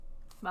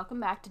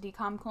Welcome back to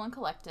Decom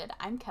Collected.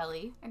 I'm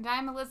Kelly. And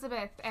I'm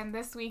Elizabeth, and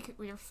this week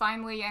we are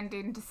finally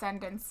ending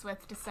Descendants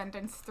with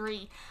Descendants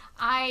 3.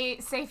 I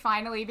say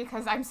finally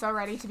because I'm so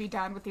ready to be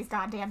done with these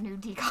goddamn new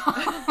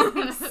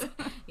decoms.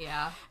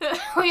 Yeah.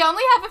 We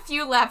only have a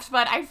few left,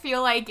 but I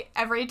feel like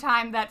every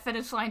time that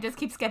finish line just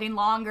keeps getting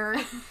longer,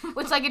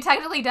 which, like, it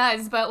technically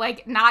does, but,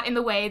 like, not in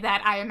the way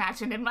that I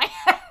imagined in my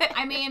head.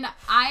 I mean,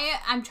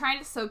 I'm trying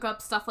to soak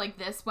up stuff like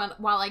this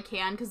while I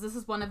can, because this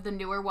is one of the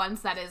newer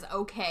ones that is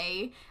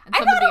okay. And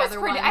some of the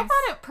other ones... I thought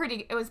it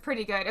was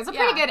pretty good. It was a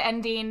pretty good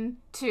ending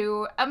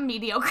to a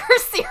mediocre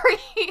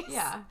series.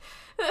 Yeah.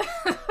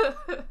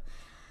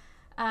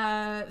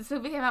 This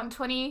movie came out in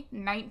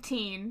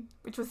 2019,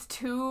 which was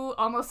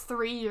almost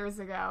 3 years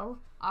ago.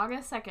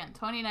 August 2nd,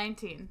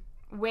 2019.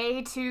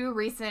 Way too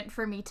recent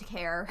for me to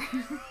care.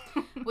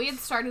 We had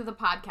started the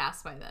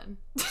podcast by then.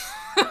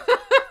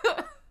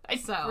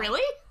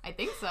 Really? I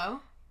think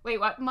so. Wait,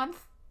 what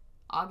month?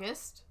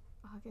 August.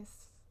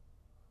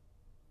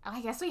 Oh,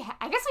 I guess we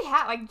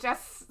had like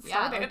just started.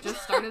 Yeah, we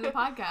just started the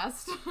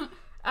podcast.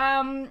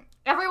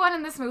 Everyone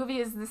in this movie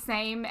is the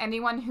same.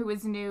 Anyone who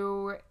is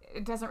new,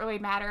 it doesn't really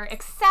matter,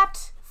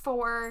 except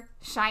for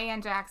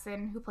Cheyenne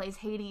Jackson, who plays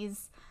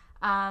Hades.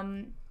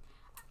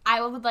 I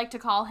would like to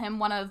call him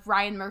one of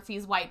Ryan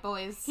Murphy's white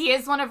boys. He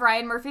is one of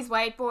Ryan Murphy's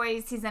white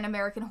boys. He's in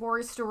American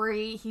Horror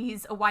Story.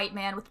 He's a white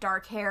man with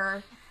dark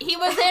hair. He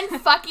was in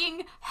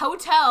fucking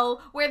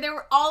Hotel, where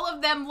all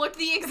of them looked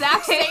the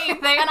exact same,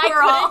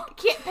 I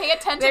couldn't pay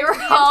attention to the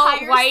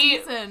entire white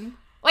season.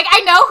 Like, I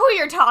know who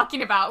you're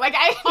talking about. Like,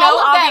 I know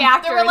all the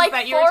actors there were like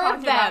that you're four talking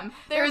of them. about.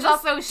 There was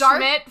also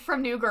Schmidt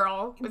from New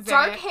Girl.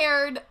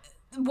 Dark-haired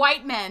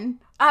white men.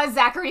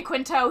 Zachary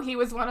Quinto, he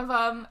was one of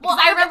them. Well,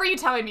 I remember you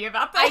telling me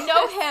about that. I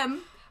know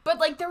him, but,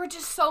 like, there were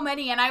just so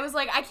many, and I was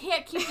like, I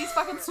can't keep these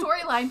fucking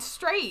storylines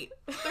straight.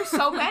 There's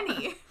so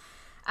many.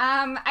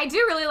 I do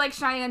really like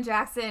Cheyenne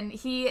Jackson.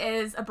 He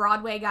is a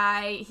Broadway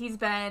guy. He's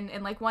been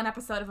in, like, one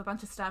episode of a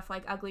bunch of stuff,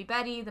 like Ugly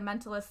Betty, The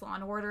Mentalist, Law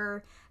 &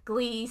 Order,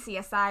 Glee,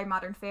 CSI,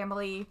 Modern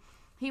Family.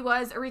 He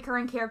was a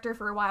recurring character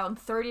for a while in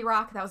 30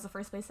 Rock. That was the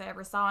first place I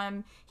ever saw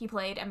him. He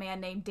played a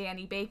man named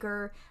Danny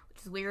Baker,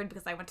 which is weird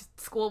because I went to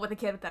school with a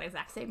kid with that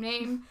exact same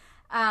name.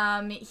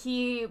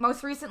 He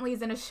most recently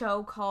is in a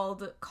show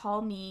called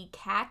Call Me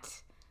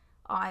Kat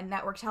on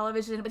network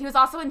television, but he was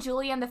also in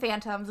Julie and the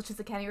Phantoms, which is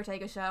a Kenny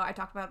Ortega show. I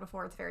talked about it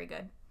before. It's very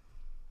good.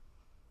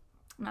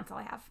 And that's all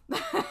I have.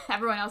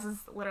 Everyone else is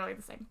literally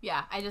the same.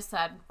 Yeah, I just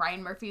said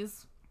Ryan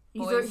Murphy's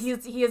boys.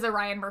 He is a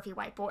Ryan Murphy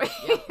white boy.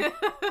 Yeah.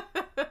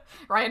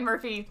 Ryan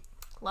Murphy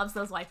loves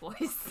those white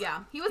boys.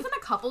 Yeah, he was in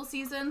a couple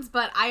seasons,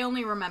 but I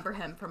only remember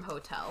him from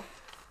Hotel.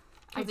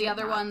 The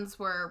other ones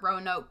were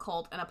Roanoke,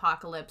 Cult, and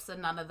Apocalypse,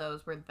 and none of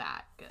those were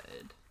that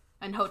good.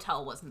 And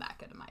Hotel wasn't that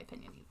good, in my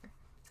opinion, either.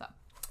 So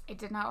I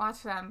did not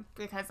watch them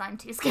because I'm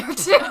too scared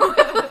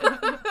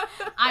to.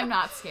 I'm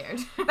not scared.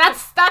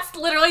 That's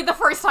literally the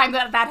first time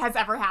that has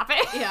ever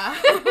happened. Yeah.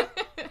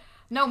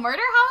 No, Murder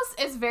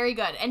House is very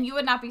good, and you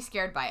would not be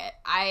scared by it.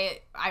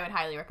 I would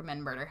highly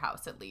recommend Murder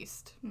House, at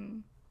least.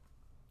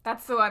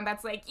 That's the one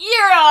that's like,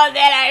 you're all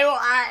that I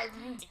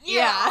want.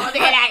 You're all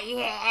that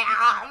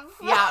I have.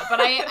 Yeah, but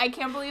I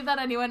can't believe that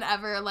anyone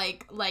ever,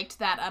 like, liked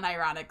that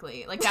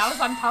unironically. Like, that was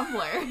on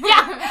Tumblr.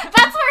 Yeah,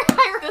 that's where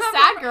I remember. The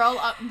sad girl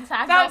on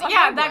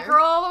Tumblr. That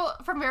girl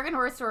from American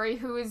Horror Story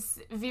who is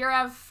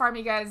Vera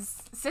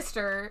Farmiga's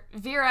sister.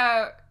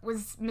 Vera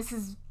was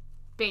Mrs.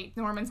 Bates,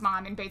 Norman's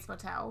mom in Bates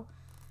Motel.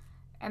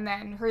 And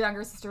then her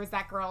younger sister was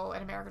that girl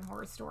in American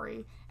Horror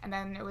Story. And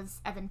then it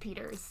was Evan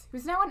Peters,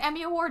 who's now an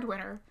Emmy Award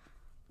winner.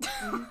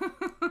 Yep.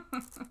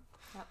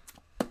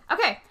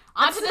 Okay,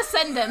 on to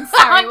Descendants.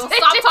 Sorry, we'll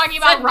stop talking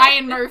about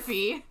Ryan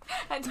Murphy.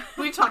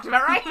 We've talked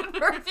about Ryan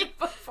Murphy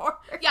before.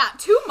 Yeah,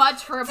 too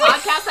much for a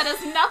podcast that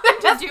has nothing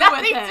to do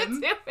with him.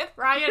 Nothing to do with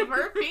Ryan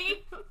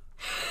Murphy.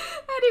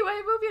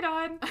 Anyway, moving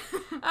on.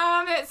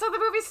 So the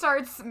movie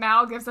starts.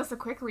 Mal gives us a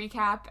quick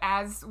recap,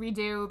 as we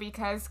do,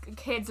 because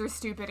kids are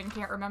stupid and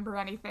can't remember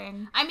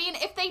anything. I mean,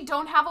 if they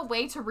don't have a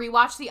way to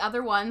rewatch the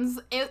other ones,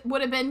 it would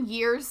have been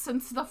years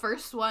since the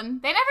first one.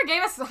 They never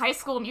gave us the High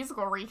School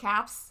Musical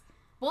recaps.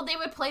 Well, they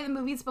would play the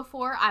movies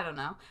before. I don't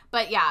know.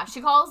 But yeah,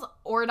 she calls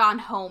Ordon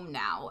home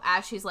now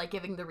as she's, like,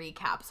 giving the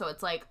recap. So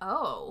it's like,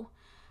 oh...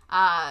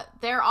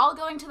 they're all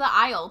going to the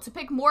aisle to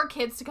pick more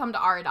kids to come to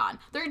Ardon.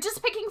 They're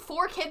just picking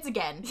 4 kids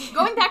again,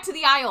 going back to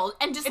the aisle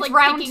and just, like,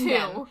 picking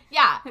them.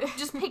 Yeah,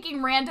 just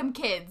picking random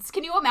kids.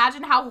 Can you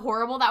imagine how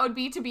horrible that would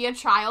be to be a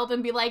child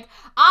and be like,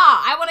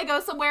 I want to go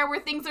somewhere where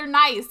things are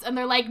nice, and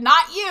they're like,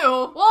 not you.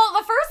 Well,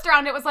 the first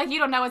round, it was like, you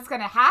don't know what's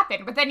gonna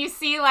happen, but then you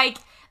see, like,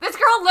 this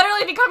girl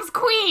literally becomes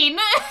queen.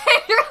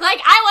 You're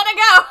like, I want to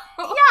go.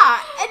 Yeah,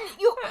 and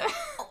you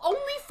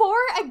only 4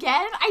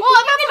 again? I think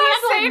you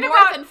can handle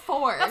more than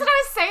 4. That's what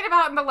I was saying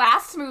about in the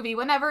last movie.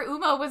 Whenever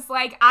Uma was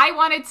like, I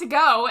wanted to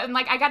go, and,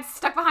 like, I got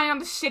stuck behind on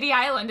the shitty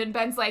island, and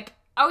Ben's like,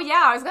 oh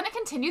yeah, I was gonna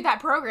continue that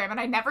program, and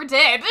I never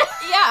did.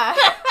 Yeah.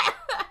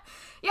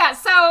 Yeah,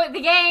 so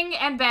the gang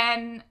and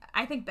Ben,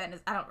 I think Ben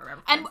is, I don't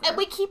remember. And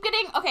we keep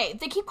getting, okay,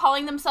 they keep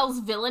calling themselves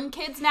villain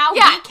kids now.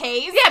 Yeah.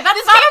 VKs. Yeah, that's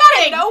this not came a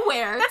out thing. of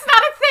nowhere.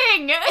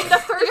 thing. The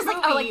third They're just like,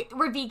 oh, movie, like,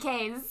 we're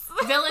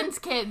VKs. Villains'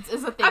 kids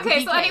is a thing.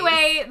 Okay, so VKs.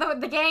 anyway,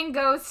 the gang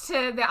goes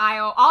to the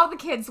aisle. All the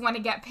kids want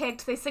to get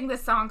picked. They sing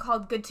this song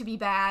called Good to Be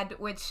Bad,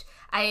 which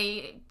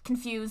I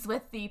confuse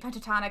with the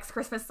Pentatonix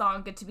Christmas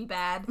song Good to Be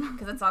Bad,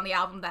 because it's on the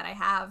album that I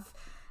have.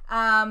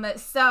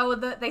 So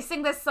they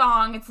sing this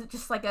song. It's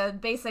just like a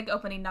basic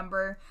opening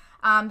number.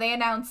 They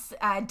announce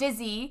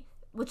Dizzy,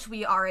 which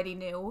we already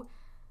knew.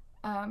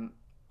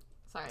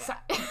 Sorry.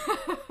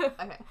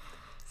 Okay.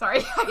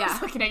 Sorry, I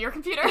was looking at your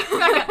computer.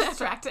 I got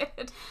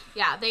distracted.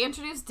 Yeah, they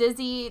introduce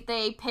Dizzy.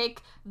 They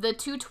pick the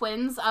two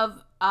twins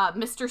of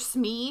Mr.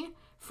 Smee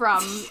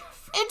from... he's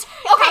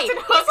like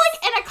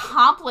an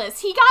accomplice.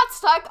 He got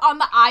stuck on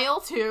the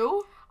aisle,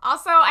 too.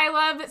 Also, I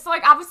love... So,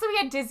 like, obviously we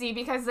had Dizzy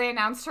because they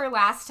announced her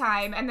last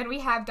time, and then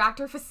we have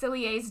Dr.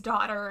 Facilier's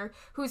daughter,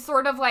 who's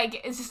sort of,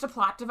 like, is just a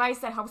plot device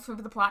that helps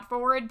move the plot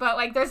forward, but,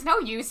 like, there's no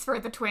use for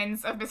the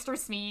twins of Mr.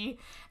 Smee.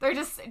 They're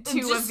just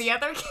two of the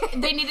other kids.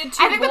 They needed two boys.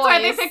 I think that's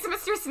why they picked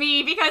Mr.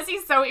 Smee, because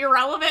he's so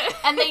irrelevant.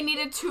 And they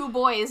needed two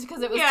boys,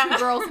 because it was two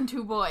girls and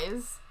two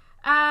boys.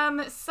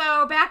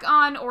 So back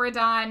on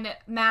Auradon,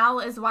 Mal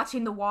is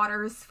watching the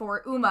waters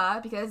for Uma,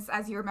 because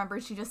as you remember,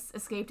 she just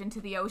escaped into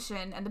the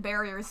ocean, and the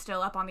barrier is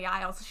still up on the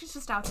aisle, so she's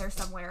just out there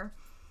somewhere.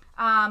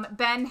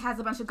 Ben has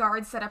a bunch of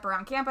guards set up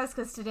around campus,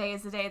 because today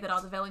is the day that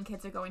all the villain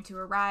kids are going to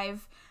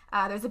arrive.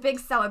 There's a big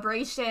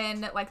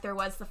celebration, like there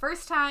was the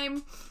first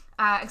time,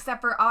 except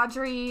for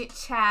Audrey,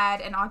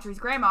 Chad, and Audrey's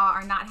grandma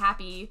are not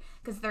happy,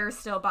 because they're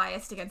still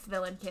biased against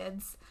villain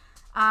kids.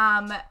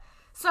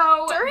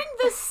 So during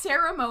this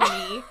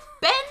ceremony,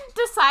 Ben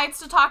decides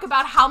to talk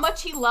about how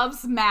much he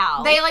loves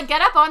Mal. They, like,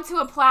 get up onto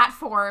a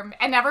platform,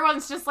 and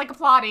everyone's just, like,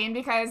 applauding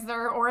because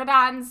they're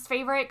Auradon's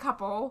favorite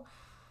couple.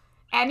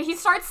 And he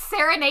starts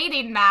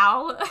serenading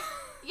Mal.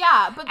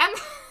 Yeah, but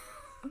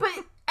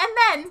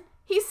then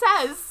he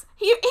says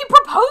he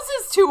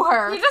proposes to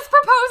her. He just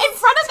proposes in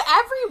front of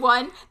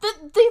everyone.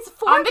 These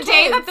four on the kids,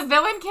 day that the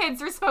villain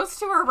kids are supposed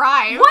to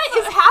arrive. What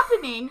is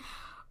happening?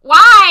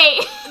 Why?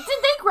 Did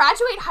they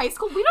graduate high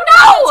school? We don't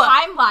know the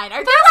timeline.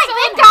 Are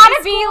They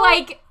gotta be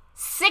like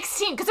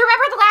 16. Because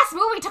remember, the last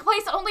movie took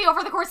place only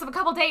over the course of a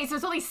couple days. So it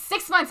was only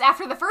 6 months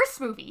after the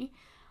first movie.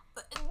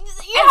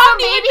 You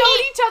haven't even known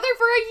each other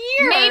for a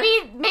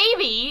year.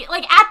 Maybe,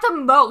 like, at the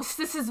most,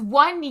 this is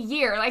 1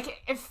 year.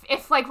 Like,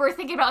 if like, we're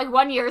thinking about, like,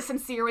 1 year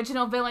since the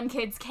original villain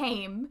kids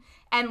came,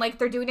 and, like,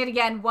 they're doing it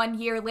again 1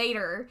 year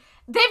later,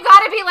 they've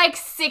gotta be, like,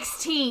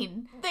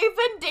 16. They've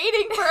been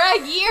dating for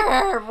a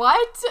year.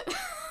 What?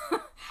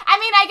 I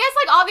mean, I guess,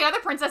 like, all the other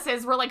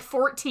princesses were, like,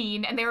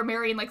 14, and they were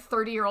marrying, like,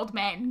 30-year-old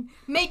men.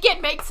 Make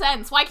it make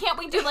sense. Why can't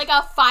we do, like,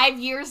 a 5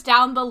 years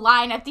down the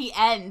line at the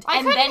end,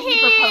 and then he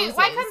proposes?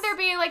 Why couldn't there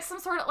be, like, some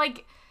sort of,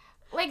 like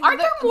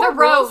aren't there more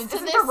rose? To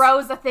Isn't this? the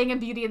rose a thing in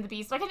Beauty and the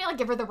Beast? Why can't you, like,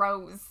 give her the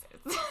rose?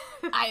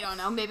 I don't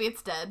know. Maybe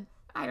it's dead.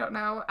 I don't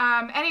know.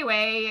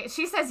 Anyway,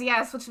 she says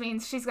yes, which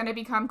means she's going to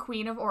become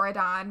Queen of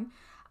Auradon.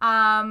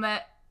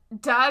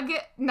 Doug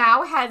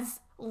now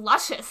has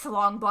luscious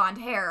long blonde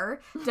hair.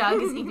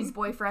 Doug is Evie's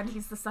boyfriend.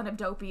 He's the son of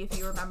Dopey, if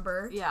you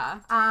remember. Yeah.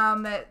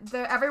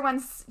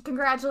 Everyone's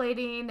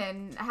congratulating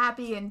and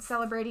happy and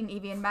celebrating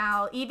Evie and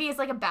Mal. Evie is,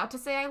 like, about to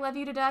say I love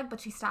you to Doug,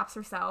 but she stops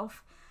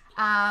herself.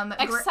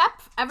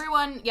 Except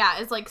everyone,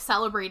 is, like,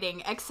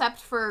 celebrating, except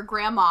for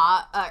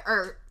Grandma,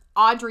 or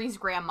Audrey's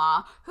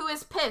grandma, who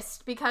is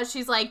pissed because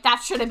she's like,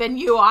 that should have been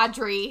you,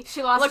 Audrey.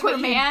 She lost her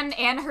man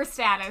and her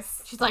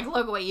status. She's like,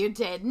 look what you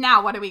did.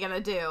 Now what are we gonna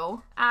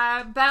do?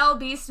 Belle,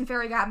 Beast, and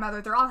Fairy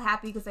Godmother, they're all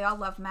happy because they all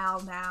love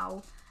Mal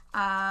now.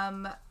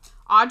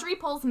 Audrey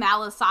pulls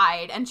Mal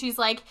aside and she's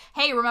like,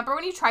 hey, remember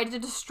when you tried to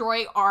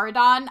destroy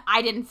Auradon?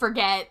 I didn't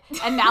forget.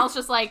 And Mal's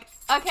just like,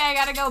 okay, I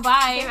gotta go,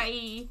 bye.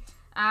 Bye.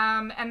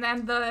 And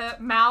then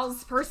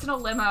Mal's personal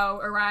limo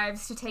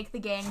arrives to take the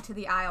gang to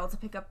the aisle to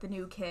pick up the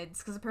new kids,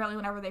 because apparently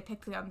whenever they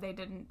picked them, they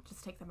didn't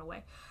just take them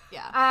away.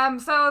 Yeah.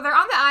 So they're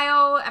on the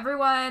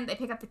aisle, they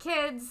pick up the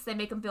kids, they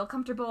make them feel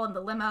comfortable in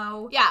the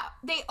limo. Yeah,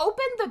 they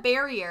open the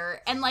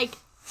barrier, and, like,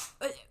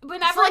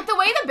 whenever... So, like, the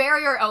way the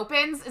barrier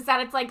opens is that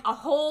it's, like, a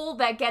hole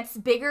that gets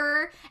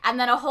bigger, and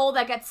then a hole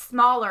that gets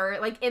smaller,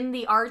 like, in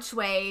the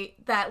archway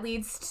that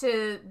leads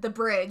to the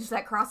bridge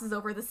that crosses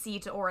over the sea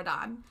to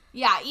Auradon.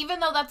 Yeah, even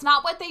though that's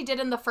not what they did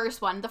in the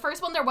first one. The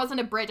first one, there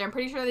wasn't a bridge. I'm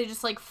pretty sure they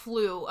just, like,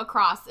 flew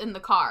across in the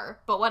car.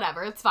 But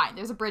whatever, it's fine.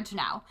 There's a bridge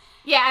now.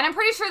 Yeah, and I'm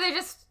pretty sure they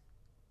just...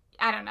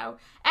 I don't know.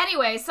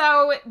 Anyway,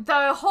 so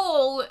the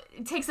hole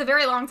takes a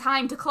very long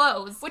time to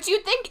close. Which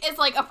you'd think is,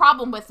 like, a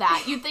problem with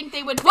that. You'd think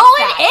they would fix well,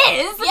 that.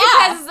 It is!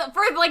 Yeah. Because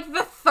for, like,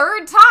 the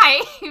third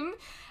time,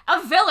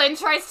 a villain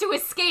tries to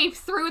escape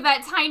through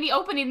that tiny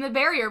opening in the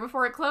barrier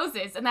before it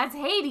closes, and that's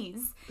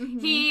Hades. Mm-hmm.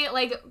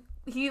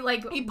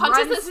 He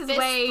punches his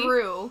way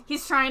through.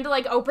 He's trying to,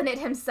 like, open it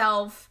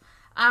himself.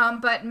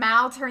 But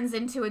Mal turns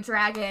into a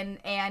dragon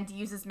and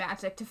uses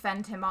magic to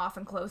fend him off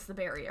and close the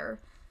barrier.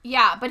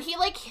 Yeah, but he,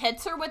 like,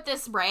 hits her with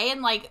this ray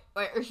and, like,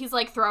 or he's,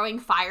 like, throwing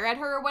fire at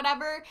her or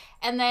whatever.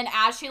 And then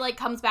as she, like,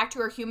 comes back to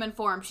her human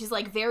form, she's,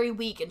 like, very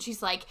weak. And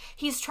she's like,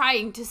 he's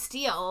trying to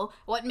steal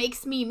what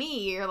makes me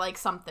me, or, like,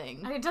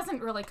 something. It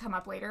doesn't really come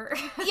up later.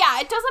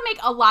 Yeah, it doesn't make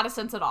a lot of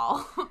sense at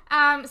all.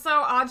 So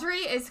Audrey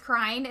is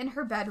crying in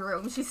her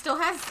bedroom. She still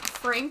has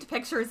framed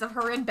pictures of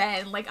her and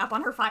Ben, like, up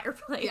on her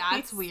fireplace. Yeah,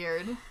 it's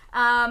weird.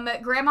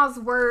 Grandma's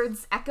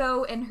words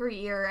echo in her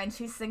ear, and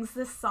she sings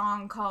this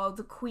song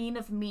called Queen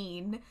of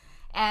Mean,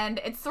 and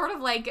it's sort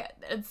of like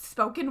a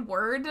spoken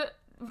word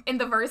in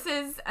the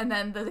verses, and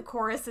then the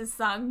chorus is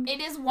sung. It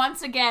is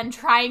once again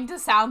trying to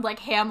sound like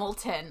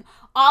Hamilton.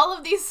 All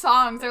of these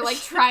songs are, like,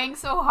 trying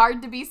so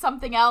hard to be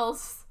something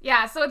else.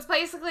 Yeah, so it's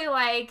basically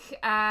like,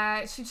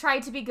 she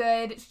tried to be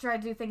good, she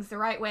tried to do things the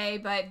right way,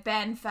 but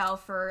Ben fell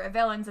for a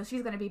villain, so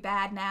she's gonna be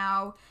bad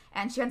now,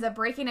 and she ends up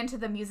breaking into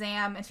the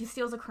museum, and she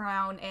steals a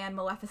crown and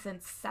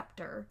Maleficent's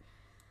scepter.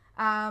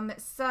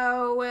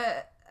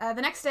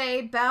 The next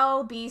day,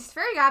 Belle, Beast,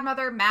 Fairy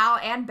Godmother, Mal,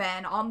 and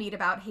Ben all meet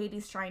about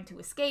Hades trying to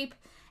escape,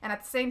 and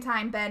at the same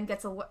time, Ben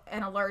gets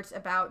an alert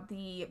about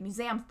the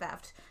museum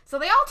theft. So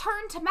they all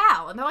turn to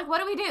Mal, and they're like, what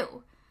do we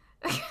do?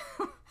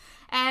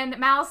 And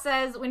Mal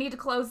says, we need to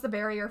close the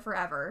barrier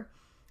forever.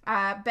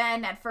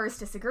 Ben at first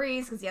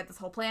disagrees, because he had this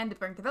whole plan to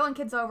bring the villain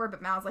kids over,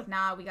 but Mal's like,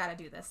 nah, we gotta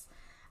do this.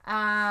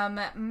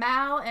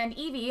 Mal and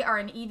Evie are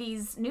in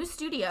Evie's new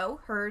studio,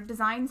 her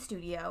design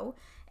studio,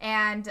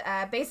 and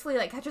basically,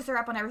 like, catches her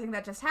up on everything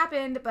that just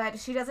happened, but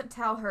she doesn't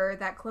tell her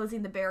that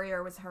closing the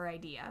barrier was her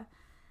idea.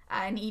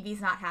 And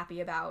Evie's not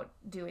happy about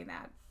doing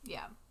that.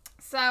 Yeah.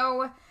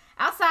 So,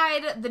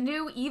 outside, the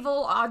new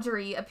evil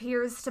Audrey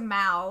appears to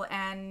Mal,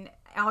 and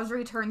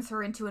Audrey turns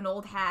her into an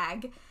old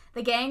hag.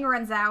 The gang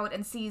runs out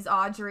and sees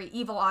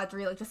evil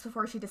Audrey, like, just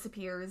before she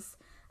disappears.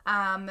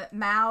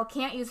 Mal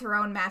can't use her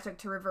own magic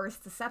to reverse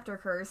the scepter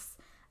curse.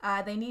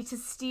 They need to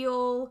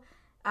steal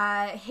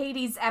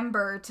Hades'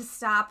 ember to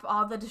stop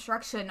all the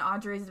destruction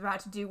Audrey's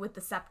about to do with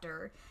the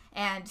scepter.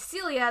 And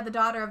Celia, the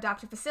daughter of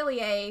Dr.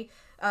 Facilier,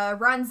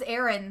 runs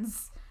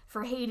errands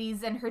for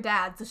Hades and her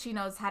dad, so she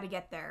knows how to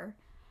get there.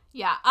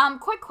 Yeah,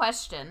 quick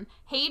question.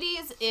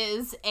 Hades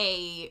is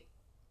a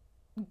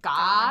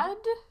god?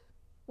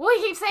 Well,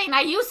 he keeps saying,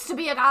 I used to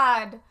be a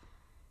god.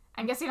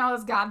 I'm guessing all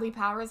his godly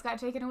powers got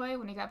taken away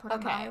when he got put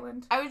on the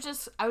island. I was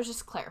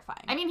just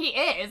clarifying. I mean, he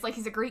is. Like,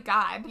 he's a Greek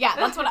god. Yeah,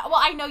 that's what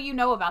I know you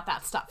know about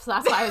that stuff, so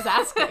that's why I was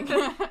asking.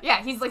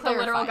 Yeah, he's like the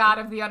literal god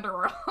of the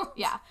underworld.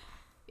 Yeah.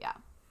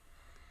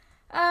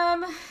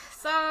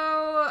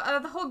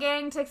 The whole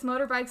gang takes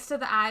motorbikes to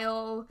the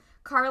Isle.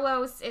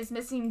 Carlos is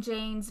missing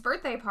Jane's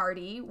birthday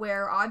party,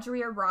 where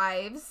Audrey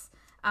arrives.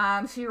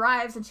 She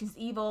arrives and she's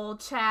evil.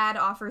 Chad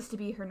offers to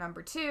be her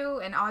number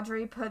 2, and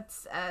Audrey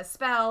puts a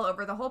spell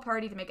over the whole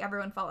party to make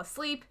everyone fall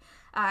asleep,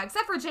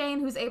 except for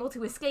Jane, who's able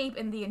to escape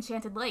in the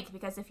Enchanted Lake,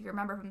 because if you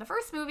remember from the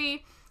first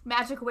movie,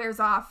 magic wears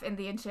off in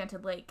the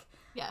Enchanted Lake.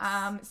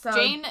 Yes.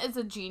 Jane is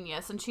a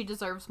genius, and she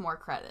deserves more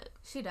credit.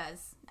 She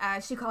does.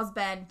 She calls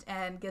Ben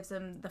and gives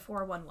him the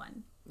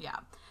 411. Yeah.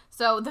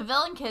 So the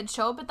villain kids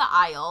show up at the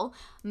Isle.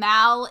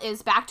 Mal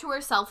is back to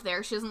herself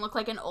there. She doesn't look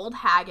like an old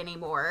hag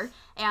anymore.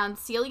 And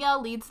Celia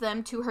leads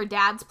them to her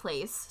dad's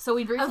place. So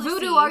we briefly see... A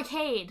voodoo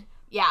arcade.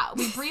 Yeah,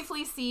 we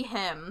briefly see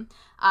him.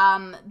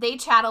 They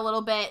chat a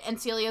little bit, and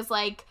Celia's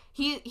like...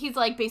 He's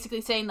like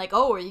basically saying, like,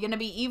 oh, are you gonna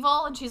be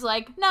evil? And she's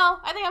like, no,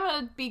 I think I'm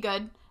gonna be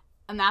good.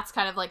 And that's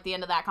kind of like the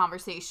end of that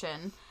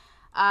conversation.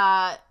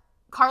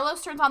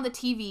 Carlos turns on the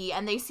TV,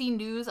 and they see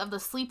news of the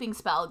sleeping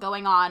spell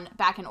going on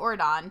back in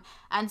Ordon.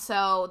 And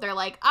so they're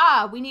like,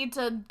 we need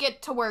to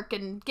get to work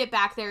and get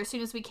back there as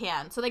soon as we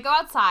can. So they go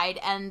outside,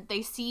 and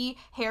they see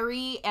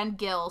Harry and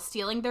Gil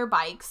stealing their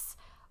bikes.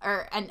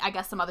 And I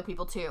guess some other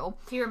people, too.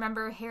 If you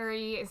remember,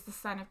 Harry is the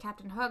son of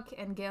Captain Hook,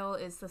 and Gil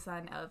is the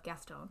son of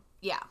Gaston.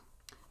 Yeah.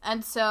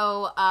 And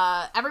so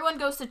everyone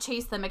goes to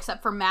chase them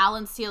except for Mal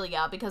and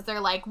Celia, because they're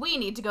like, we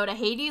need to go to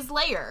Hades'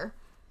 lair.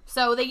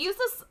 So they use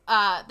this,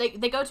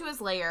 they go to his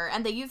lair,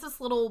 and they use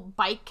this little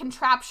bike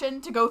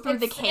contraption to go through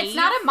the cave. It's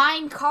not a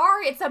mine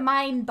car, it's a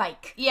mine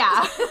bike.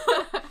 Yeah.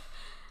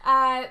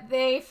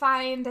 They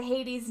find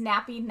Hades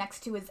napping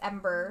next to his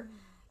ember.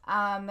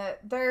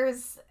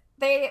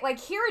 They, like,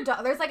 hear a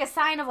dog. There's, like, a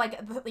sign of,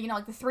 like, you know,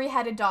 like, the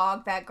 3-headed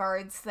dog that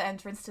guards the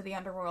entrance to the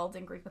underworld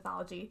in Greek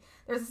mythology.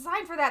 There's a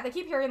sign for that. They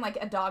keep hearing, like,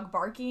 a dog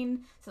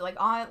barking. So, like,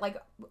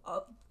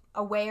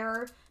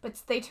 aware.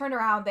 But they turn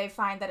around, they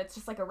find that it's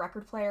just, like, a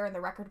record player, and the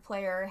record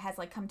player has,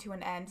 like, come to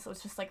an end. So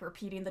it's just, like,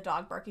 repeating the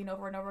dog barking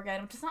over and over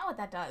again, which is not what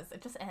that does.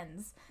 It just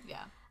ends.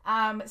 Yeah.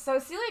 So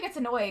Celia gets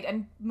annoyed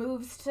and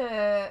moves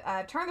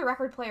to turn the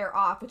record player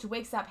off, which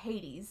wakes up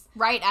Hades.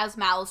 Right as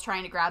Mal is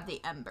trying to grab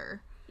the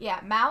ember.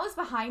 Yeah, Mal is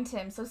behind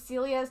him, so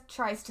Celia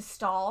tries to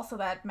stall so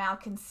that Mal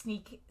can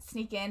sneak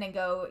in and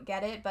go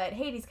get it, but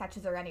Hades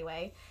catches her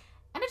anyway.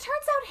 And it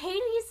turns out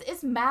Hades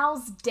is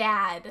Mal's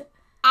dad.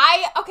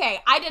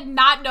 I did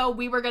not know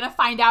we were gonna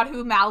find out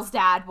who Mal's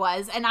dad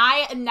was, and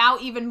I am now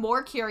even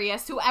more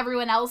curious who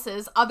everyone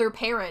else's other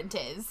parent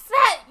is. Is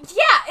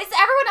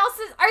everyone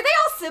else's, are they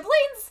all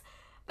siblings?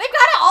 They've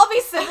gotta all be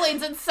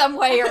siblings in some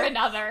way or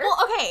another. Well,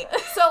 okay,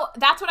 so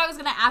that's what I was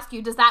gonna ask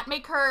you. Does that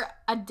make her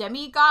a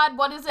demigod?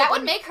 What is it? That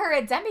would make her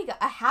a demigod,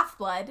 a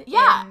half-blood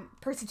Yeah. in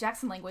Percy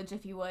Jackson language,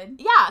 if you would.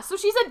 Yeah, so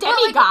she's a But,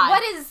 demigod. like,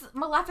 what is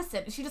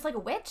Maleficent? Is she just like a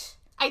witch?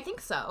 I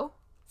think so.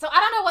 So I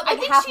don't know what, like,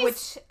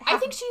 I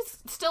think she's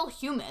still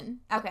human.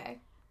 Okay.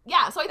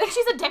 Yeah, so I think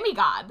she's a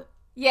demigod.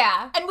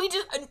 Yeah. And we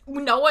just,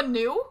 no one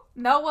knew?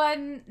 No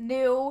one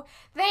knew.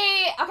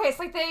 Okay,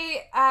 so, like,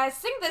 they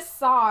sing this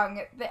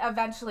song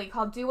eventually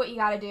called Do What You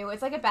Gotta Do.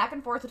 It's, like, a back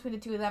and forth between the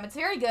two of them. It's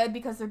very good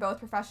because they're both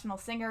professional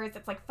singers.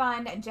 It's, like,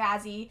 fun and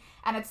jazzy.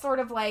 And it's sort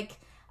of like,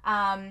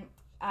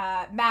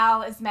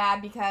 Mal is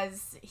mad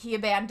because he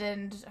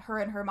abandoned her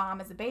and her mom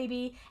as a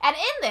baby. And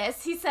in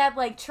this, he said,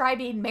 like, try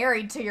being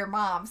married to your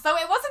mom. So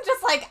it wasn't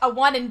just, like, a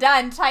one and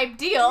done type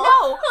deal.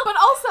 No, but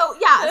also,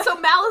 yeah, so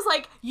Mal is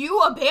like, you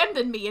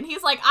abandoned me. And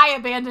he's like, I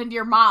abandoned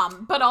your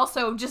mom, but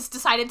also just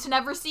decided to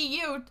never see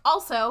you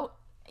also.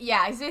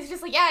 Yeah, he's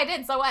just like, yeah, I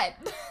did, so what?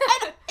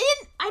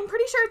 And I'm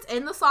pretty sure it's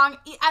in the song,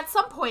 at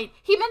some point,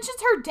 he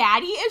mentions her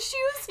daddy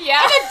issues.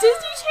 Yeah. In a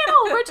Disney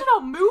Channel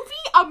original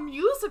movie, a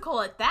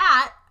musical at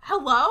that.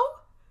 Hello?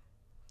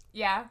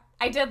 Yeah,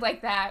 I did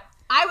like that.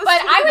 I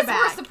was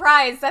more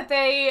surprised that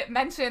they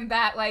mentioned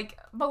that, like,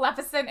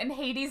 Maleficent and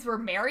Hades were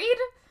married.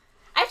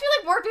 I feel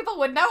like more people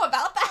would know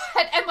about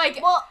that and,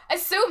 like,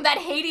 assume that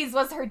Hades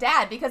was her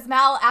dad, because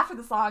Mal, after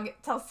the song,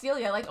 tells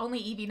Celia, like, only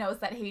Evie knows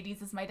that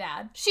Hades is my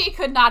dad. She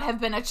could not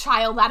have been a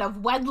child out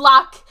of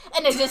wedlock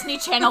in a Disney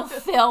Channel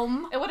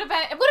film. It would have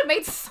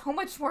made so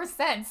much more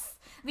sense.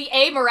 The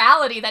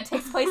amorality that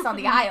takes place on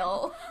the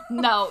Isle.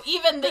 No,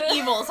 even the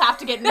evils have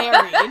to get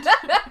married.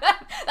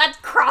 That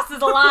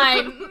crosses a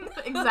line.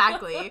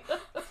 Exactly.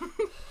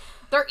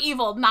 They're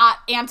evil, not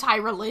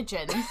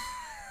anti-religion.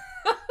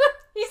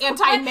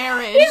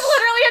 Anti-marriage. He's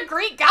literally a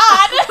Greek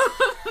god.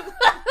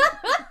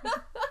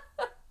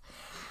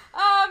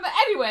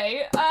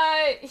 Anyway,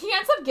 he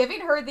ends up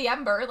giving her the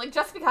ember, like,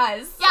 just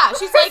because. Yeah,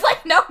 she's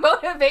like no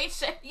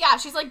motivation. Yeah,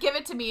 she's like, give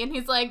it to me, and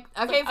he's like,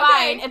 okay,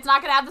 fine. Okay. It's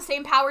not gonna have the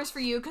same powers for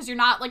you because you're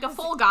not, like, a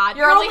full god.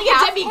 You're only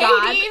a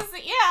demigod. Hades.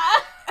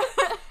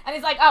 Yeah. And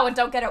he's like, oh, and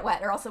don't get it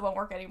wet or else it won't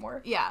work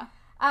anymore. Yeah.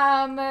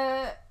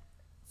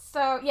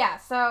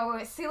 So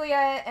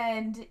Celia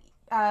and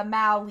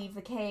Mal leave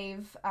the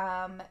cave.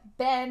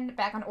 Ben,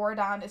 back on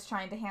Auradon, is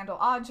trying to handle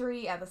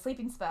Audrey and the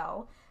sleeping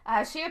spell.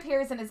 She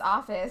appears in his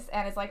office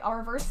and is like, I'll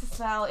reverse the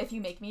spell if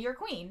you make me your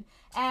queen.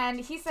 And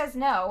he says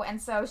no,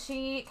 and so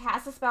she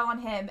casts a spell on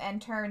him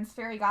and turns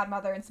Fairy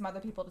Godmother and some other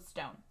people to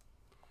stone.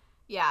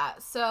 Yeah,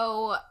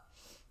 so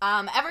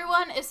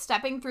everyone is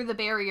stepping through the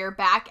barrier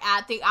back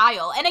at the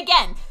Isle. And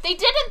again, they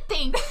didn't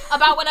think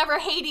about whenever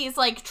Hades,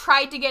 like,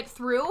 tried to get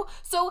through.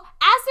 So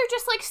as they're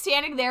just, like,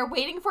 standing there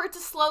waiting for it to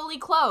slowly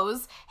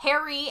close,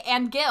 Harry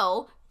and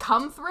Gil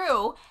come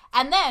through,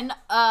 and then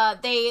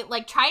they,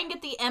 like, try and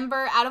get the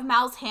ember out of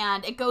Mal's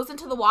hand. It goes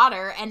into the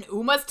water, and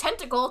Uma's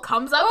tentacle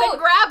comes up and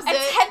grabs it.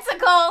 A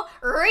tentacle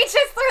reaches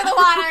through the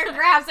water and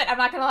grabs it. I'm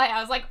not gonna lie, I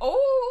was like,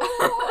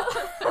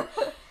 oh.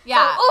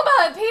 Yeah. So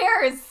Uma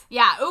appears.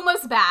 Yeah,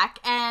 Uma's back,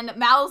 and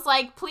Mal's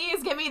like,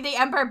 please give me the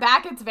ember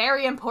back. It's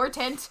very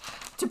important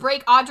to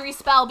break Audrey's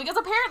spell, because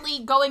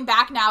apparently going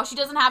back now, she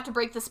doesn't have to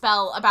break the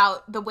spell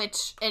about the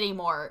witch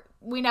anymore.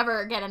 We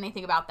never get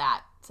anything about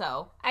that.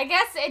 So I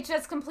guess it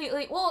just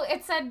completely,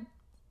 it said,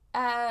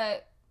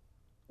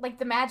 like,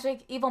 the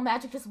evil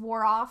magic just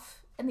wore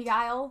off in the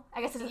Isle.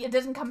 I guess it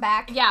didn't come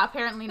back. Yeah,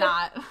 apparently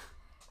not.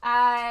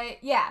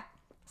 Yeah.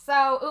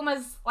 So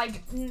Uma's,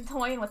 like,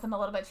 toying with him a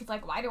little bit. She's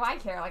like, why do I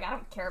care? Like, I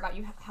don't care about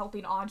you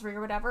helping Audrey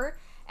or whatever.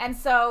 And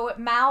so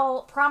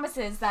Mal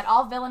promises that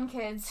all villain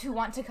kids who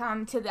want to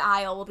come to the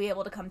Isle will be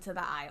able to come to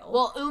the Isle.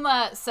 Well,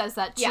 Uma says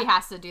that she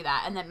has to do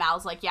that, and then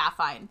Mal's like, yeah,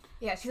 fine.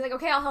 Yeah, she's like,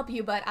 okay, I'll help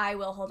you, but I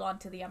will hold on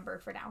to the ember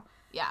for now.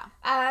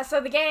 Yeah.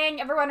 So the gang,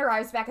 everyone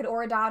arrives back at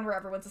Auradon where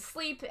everyone's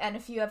asleep, and a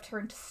few have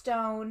turned to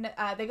stone.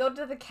 They go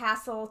to the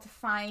castle to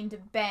find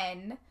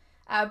Ben.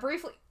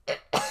 Briefly,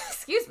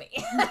 excuse me.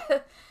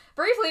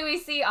 Briefly, we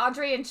see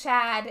Audrey and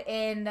Chad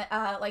in,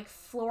 like,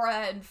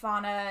 Flora and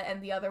Fauna and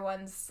the other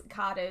one's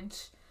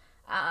cottage.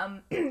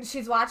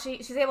 She's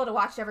able to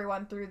watch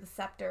everyone through the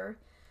scepter.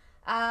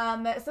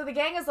 So the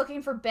gang is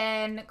looking for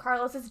Ben.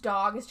 Carlos's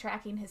dog is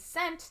tracking his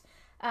scent.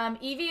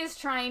 Evie is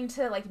trying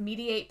to, like,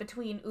 mediate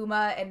between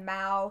Uma and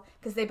Mal,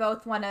 because they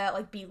both want to,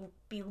 like, be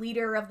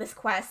leader of this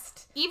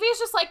quest. Evie's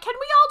just like, can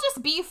we all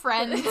just be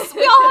friends?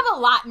 We all have a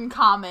lot in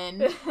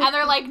common. And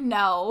they're like,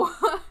 no.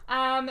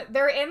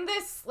 They're in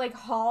this, like,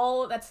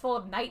 hall that's full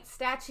of knight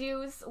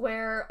statues,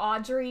 where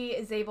Audrey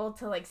is able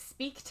to, like,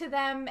 speak to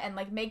them and,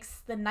 like,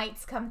 makes the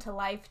knights come to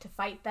life to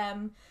fight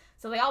them.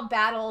 So they all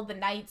battle the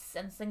knights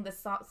and sing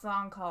this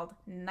song called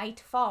Night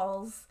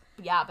Falls.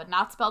 Yeah, but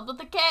not spelled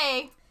with a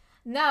K.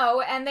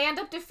 No, and they end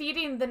up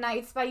defeating the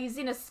knights by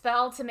using a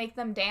spell to make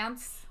them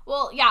dance.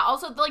 Well, yeah,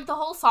 also, like, the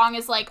whole song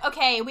is like,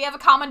 okay, we have a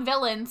common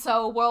villain,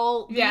 so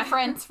we'll be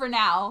friends for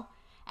now.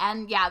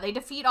 And, yeah, they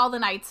defeat all the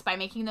knights by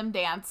making them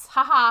dance.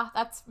 Haha,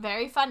 that's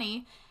very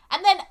funny.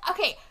 And then,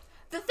 okay,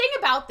 The thing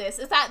about this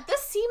is that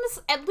this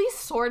seems at least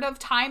sort of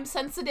time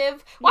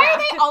sensitive. Why are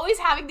they always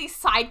having these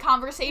side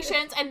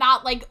conversations and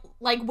not like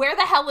where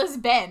the hell has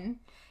Ben?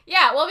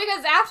 Yeah, well,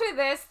 because after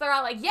this, they're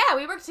all like, yeah,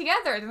 we work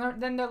together.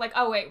 And then they're like,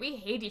 oh, wait, we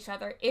hate each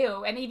other.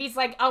 Ew. And Evie's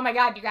like, oh my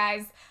god, you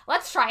guys,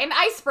 let's try an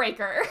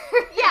icebreaker.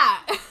 Yeah.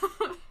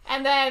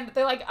 And then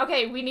they're like,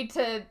 okay, we need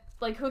to,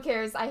 like, who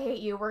cares? I hate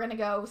you. We're going to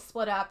go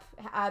split up.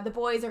 The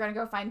boys are going to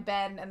go find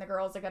Ben, and the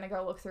girls are going to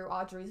go look through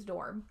Audrey's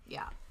dorm.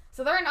 Yeah.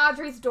 So they're in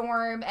Audrey's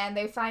dorm, and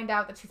they find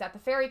out that she's at the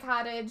fairy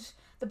cottage.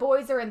 The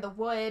boys are in the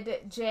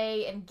wood.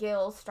 Jay and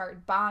Gil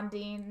start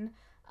bonding.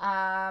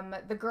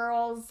 The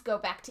girls go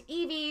back to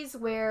Evie's,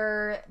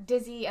 where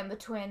Dizzy and the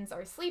twins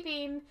are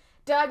sleeping.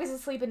 Doug is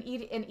asleep in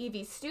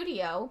Evie's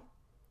studio.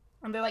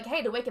 And they're like,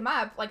 hey, to wake him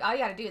up, like, all you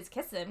gotta do is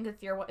kiss him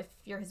if you're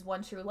his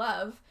one true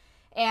love.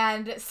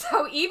 And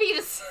so Evie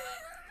just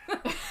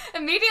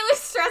immediately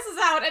stresses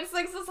out and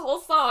sings this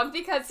whole song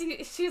because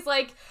she's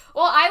like,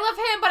 well, I love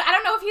him, but I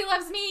don't know if he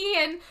loves me,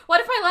 and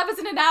what if my love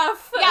isn't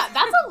enough? Yeah,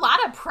 that's a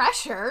lot of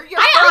pressure. Your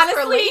first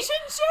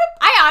relationship?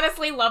 I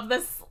honestly love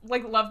this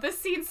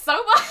scene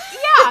so much.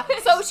 Yeah,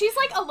 so she's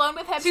like alone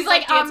with him. She's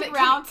like dancing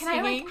around can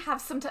singing. I like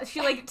have some she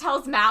like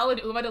tells Mal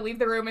and Uma to leave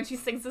the room, and she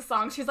sings the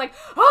song. She's like,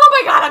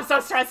 oh my god, I'm so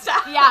stressed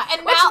out. Yeah,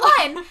 and which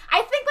Mal, one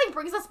I think like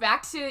brings us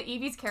back to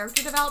Evie's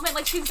character development.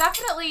 Like, she's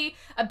definitely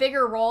a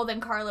bigger role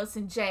than Carlos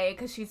and Jay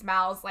because she's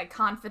Mal's like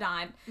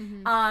confidant.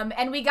 Mm-hmm.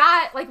 And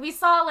we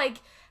saw like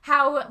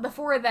how the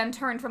four of them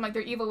turned from like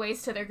their evil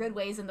ways to their good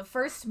ways in the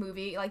first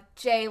movie. Like,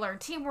 Jay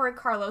learned teamwork,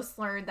 Carlos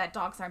learned that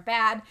dogs aren't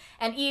bad,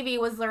 and Evie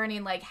was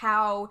learning like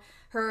how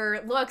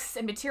her looks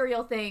and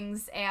material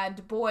things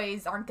and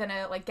boys aren't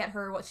gonna like get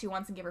her what she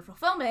wants and give her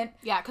fulfillment.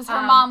 Yeah, because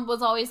her mom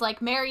was always like,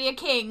 marry a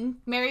king,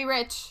 marry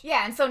rich.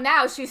 Yeah, and so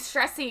now she's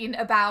stressing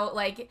about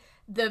like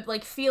the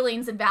like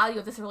feelings and value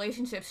of this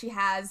relationship she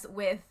has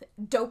with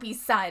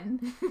Dopey's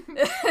son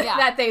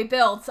that they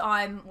built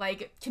on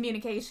like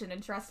communication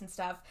and trust and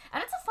stuff.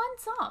 And it's a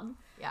fun song.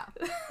 Yeah.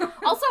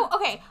 Also,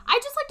 okay, I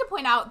just like to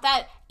point out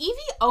that Evie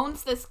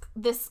owns this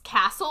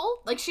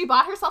castle. Like, she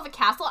bought herself a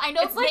castle. I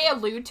know they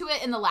allude to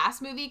it in the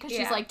last movie because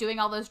she's like doing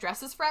all those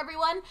dresses for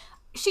everyone.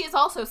 She is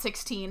also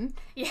 16.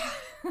 Yeah.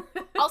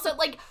 Also,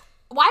 like,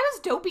 why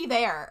was Dopey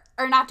there?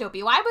 Or not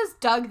Dopey. Why was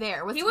Doug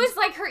there? He's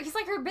like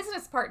her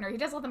business partner. He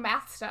does all the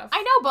math stuff.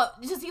 I know,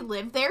 but does he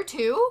live there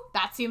too?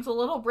 That seems a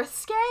little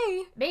risque.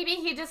 Maybe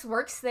he just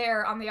works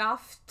there on the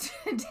off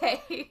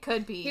day.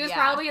 Could be. He was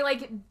probably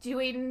like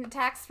doing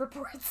tax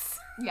reports.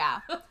 Yeah.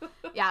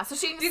 Yeah, so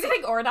she... Do you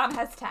think Ordon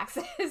has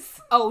taxes?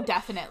 Oh,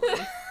 definitely.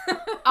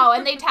 Oh,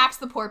 and they tax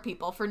the poor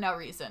people for no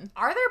reason.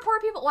 Are there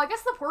poor people? Well, I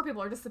guess the poor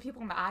people are just the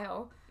people in the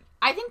aisle.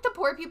 I think the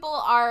poor people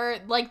are,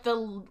 like,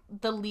 the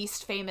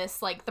least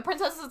famous, like, the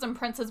princesses and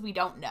princes we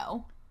don't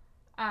know.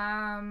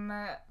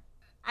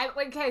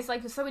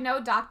 So we know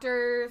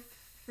Dr.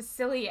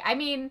 Facilier. I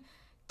mean,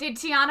 did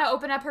Tiana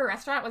open up her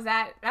restaurant?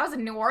 That was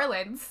in New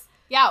Orleans.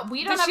 Yeah,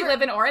 we don't. Does she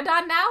live in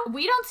Oregon now?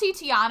 We don't see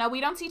Tiana.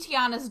 We don't see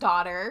Tiana's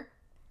daughter.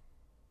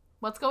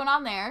 What's going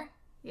on there?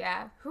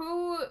 Yeah.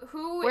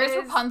 Where's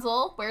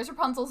Rapunzel? Where's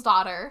Rapunzel's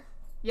daughter?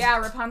 Yeah,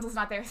 Rapunzel's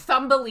not there.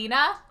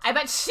 Thumbelina? I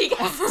bet she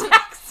gets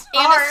taxed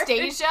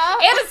Anastasia?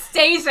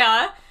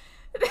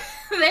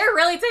 They're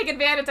really taking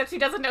advantage that she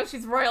doesn't know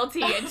she's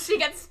royalty, and she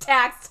gets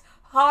taxed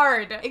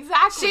hard.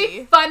 Exactly.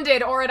 She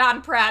funded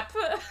Oridon Prep.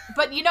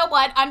 But you know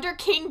what? Under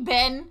King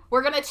Ben,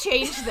 we're gonna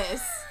change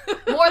this.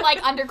 More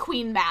like under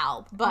Queen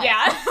Mal, but...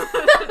 Yeah.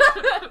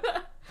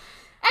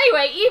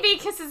 Anyway, Evie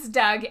kisses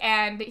Doug,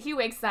 and he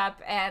wakes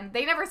up, and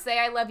they never say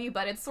I love you,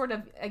 but it's sort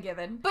of a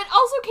given. But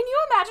also, can you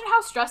imagine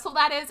how stressful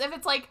that is if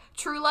it's like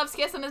true love's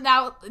kiss and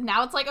now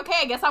it's like, okay,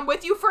 I guess I'm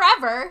with you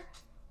forever.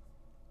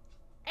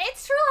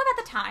 It's true love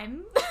at the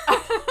time.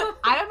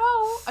 I don't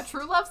know. A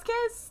true love's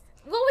kiss?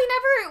 Well,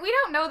 we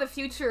don't know the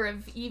future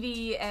of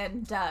Evie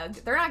and Doug.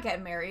 They're not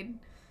getting married.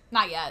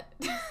 Not yet.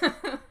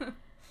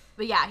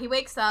 But yeah, he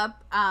wakes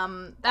up.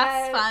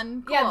 That's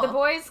fun. Cool. Yeah, the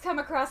boys come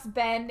across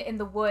Ben in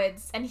the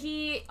woods, and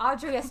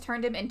Audrey has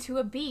turned him into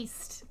a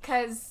beast.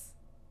 Because,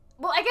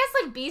 well, I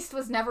guess, like, Beast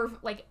was never,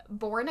 like,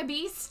 born a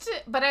beast.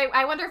 But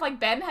I wonder if, like,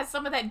 Ben has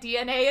some of that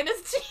DNA in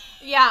his genes.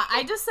 Yeah,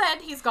 I just said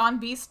he's gone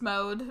beast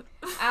mode.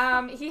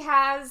 He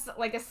has,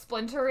 like, a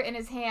splinter in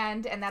his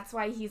hand, and that's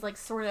why he's, like,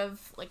 sort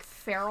of, like,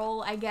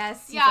 feral, I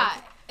guess. Yeah,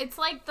 it's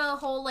like the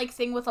whole, like,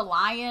 thing with a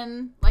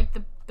lion, like,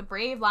 the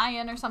brave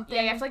lion or something.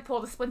 Yeah, you have to, like, pull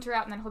the splinter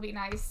out and then he'll be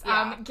nice.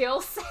 Yeah. Gil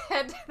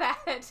said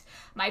that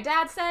my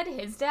dad said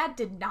his dad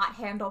did not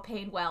handle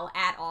pain well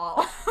at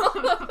all.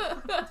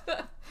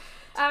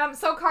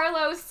 So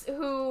Carlos,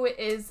 who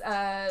is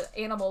a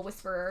animal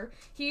whisperer,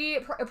 he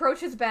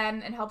approaches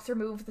Ben and helps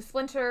remove the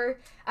splinter.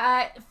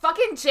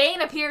 Fucking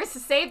Jane appears to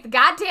save the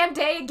goddamn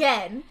day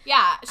again.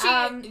 Yeah, she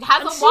has a water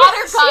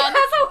gun. She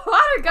has a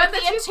water gun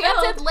that she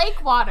enchanted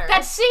lake water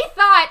that she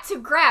thought to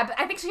grab.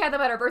 I think she had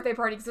them at her birthday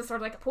party because it's sort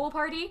of like a pool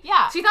party.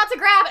 Yeah, she thought to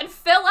grab and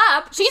fill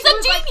up. She's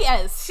a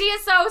genius. She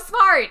is so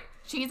smart.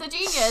 She's a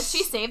genius.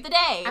 She saved the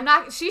day.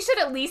 She should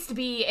at least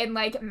be in,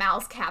 like,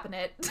 Mal's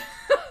cabinet.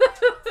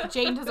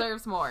 Jane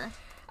deserves more.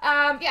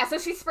 So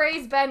she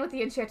sprays Ben with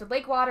the enchanted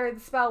lake water. The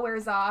spell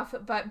wears off,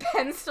 but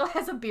Ben still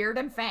has a beard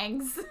and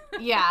fangs.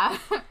 Yeah.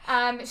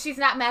 She's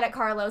not mad at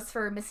Carlos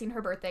for missing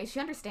her birthday. She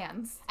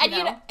understands.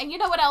 You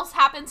know what else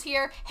happens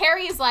here?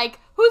 Harry's like,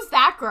 who's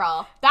that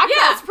girl? That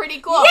girl's pretty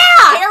cool.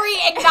 Yeah! Harry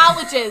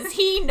acknowledges.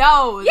 He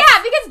knows.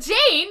 Yeah, because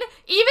Jane,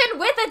 even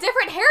with a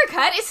different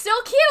haircut, is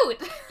still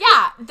cute.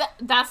 Yeah,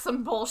 that's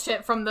some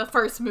bullshit from the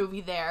first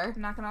movie there.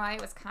 I'm not gonna lie,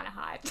 it was kind of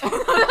hot.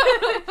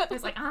 I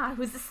was like,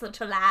 who's this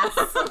little lass?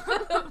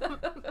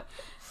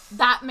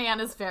 That man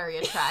is very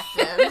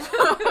attractive.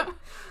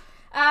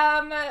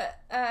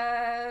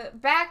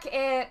 Back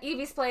at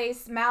Evie's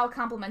place, Mal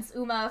compliments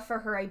Uma for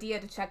her idea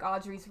to check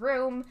Audrey's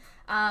room.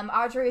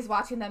 Audrey is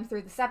watching them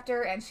through the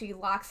scepter, and she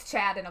locks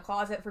Chad in a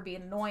closet for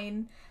being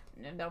annoying.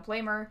 Don't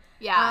blame her.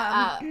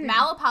 Yeah,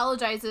 Mal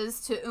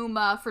apologizes to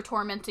Uma for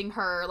tormenting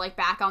her, like,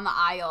 back on the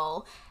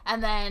aisle.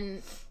 And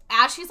then,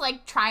 as she's,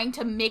 like, trying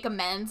to make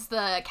amends,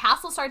 the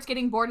castle starts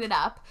getting boarded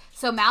up.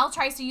 So Mal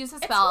tries to use a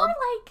spell. It's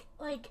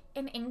more like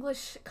an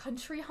English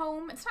country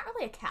home. It's not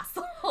really a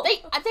castle. They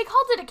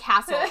called it a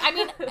castle. I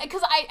mean,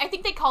 because I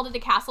think they called it a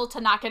castle to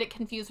not get it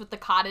confused with the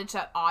cottage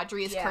that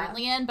Audrey is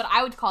currently in, but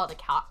I would call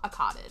it a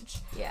cottage.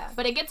 Yeah.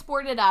 But it gets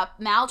boarded up.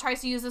 Mal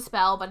tries to use a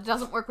spell, but it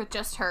doesn't work with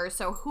just her,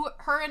 so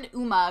her and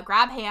Uma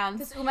grab hands.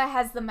 Because Uma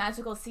has the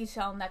magical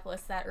seashell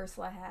necklace that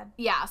Ursula had.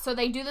 Yeah, so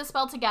they do the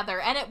spell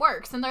together, and it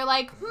works, and they're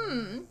like,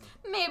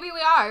 maybe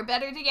we are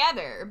better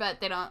together,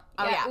 but they don't.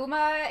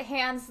 Uma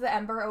hands the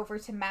ember over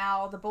to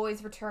Mal. The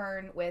boys return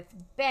with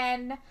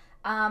Ben.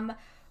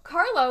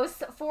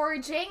 Carlos, for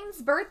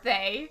Jane's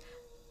birthday.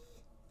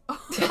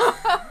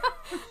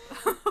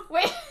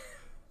 Wait.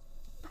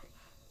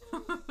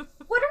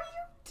 What are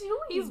you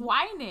doing? He's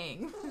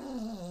whining.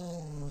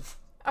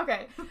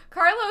 Okay.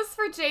 Carlos,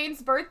 for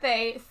Jane's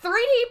birthday,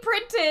 3D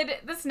printed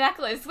this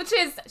necklace, which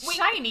is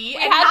shiny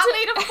and not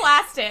made of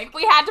plastic.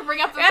 We had to bring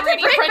up the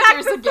 3D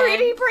printers again.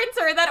 3D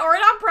printer that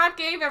Ordon Prep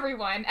gave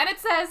everyone. And it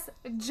says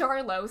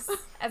Jarlos,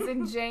 as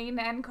in Jane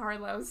and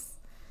Carlos.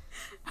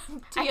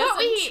 Diaz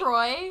and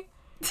Troy.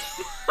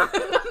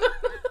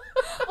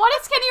 What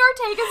is Kenny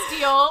Ortega's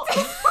deal?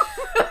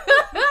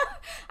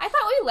 I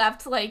thought we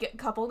left, like,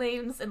 couple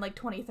names in, like,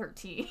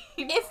 2013.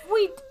 Even if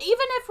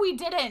we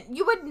didn't,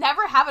 you would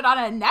never have it on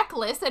a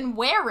necklace and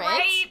wear it.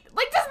 Right?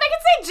 Like, just make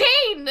it say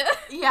Jane.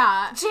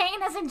 Yeah.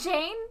 Jane as in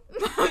Jane?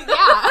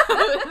 Yeah.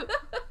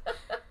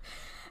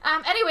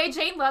 Anyway,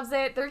 Jane loves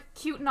it. They're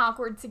cute and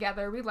awkward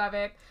together. We love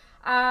it.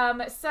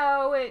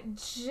 So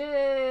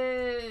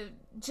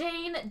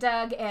Jane,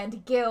 Doug,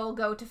 and Gil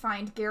go to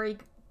find Fairy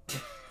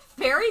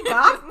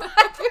Godmother.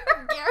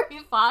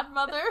 Gary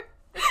Fodmother.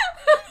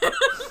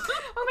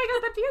 Oh my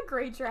god, that'd be a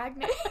great drag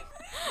name.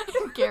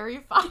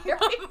 Gary Fodmother.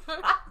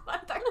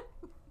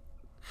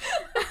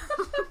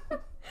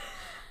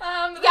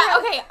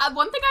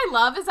 One thing I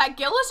love is that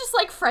Gil is just,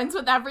 like, friends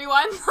with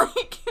everyone.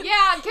 Like,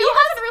 yeah, Gil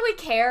doesn't really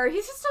care.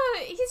 He's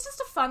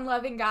just a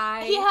fun-loving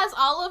guy. He has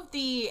all of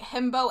the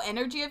himbo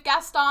energy of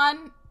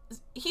Gaston.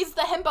 He's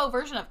the himbo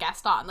version of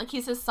Gaston. Like,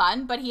 he's his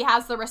son, but he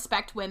has the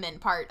respect women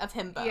part of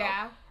himbo.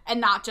 Yeah. And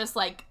not just,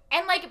 like...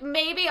 And, like,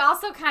 maybe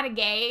also kind of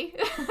gay.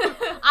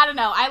 I don't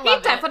know. I love it.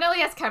 He definitely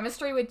has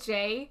chemistry with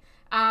Jay.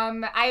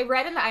 I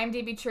read in the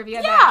IMDb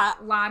trivia that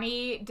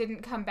Lonnie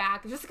didn't come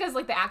back just because,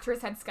 like, the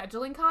actress had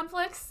scheduling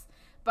conflicts.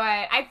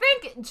 But I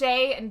think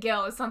Jay and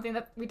Gil is something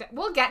that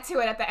we'll get to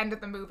it at the end of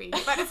the movie.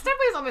 But it's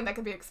definitely something that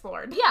could be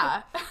explored.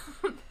 Yeah.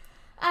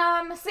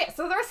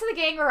 So the rest of the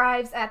gang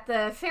arrives at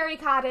the fairy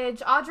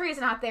cottage. Audrey is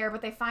not there,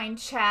 but they find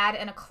Chad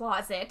in a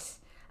closet.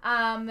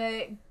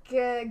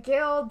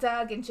 Gil,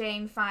 Doug, and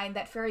Jane find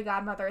that Fairy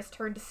Godmother is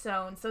turned to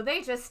stone, so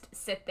they just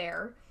sit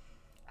there.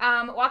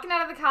 Walking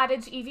out of the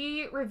cottage,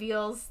 Evie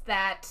reveals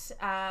that,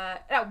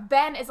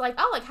 Ben is like,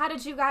 how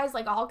did you guys,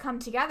 like, all come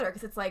together?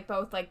 Because it's, like,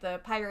 both, like, the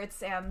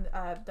pirates and,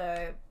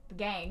 the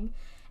gang.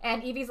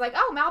 And Evie's like,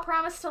 Mal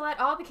promised to let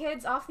all the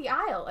kids off the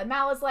aisle. And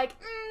Mal is like,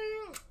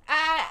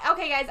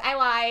 okay, guys, I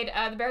lied.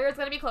 The barrier's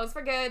gonna be closed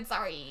for good.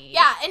 Sorry.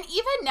 Yeah, and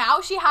even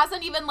now, she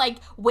hasn't even, like,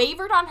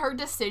 wavered on her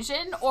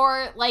decision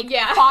or, like,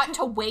 fought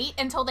to wait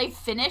until they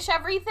finish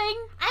everything.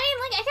 I mean,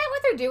 like, I get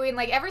what they're doing.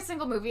 Like, every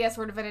single movie has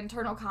sort of an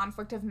internal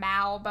conflict of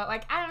Mal, but,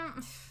 like,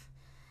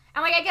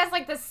 And, like, I guess,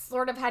 like, this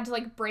sort of had to,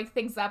 like, break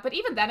things up. But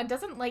even then, it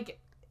doesn't, like,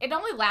 it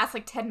only lasts,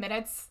 like, 10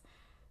 minutes.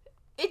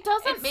 It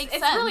doesn't make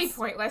sense. It's really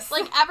pointless.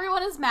 Like,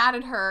 everyone is mad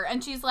at her,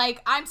 and she's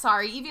like, I'm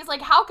sorry. Evie's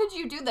like, how could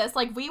you do this?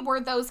 Like, we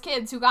were those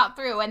kids who got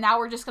through, and now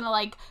we're just gonna,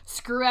 like,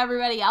 screw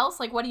everybody else?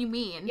 Like, what do you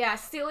mean? Yeah,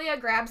 Celia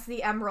grabs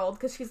the emerald,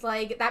 because she's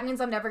like, that means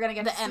I'm never gonna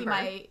get to see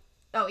my...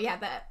 Oh, yeah,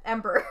 the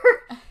ember.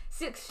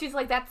 She's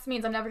like, that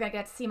means I'm never gonna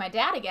get to see my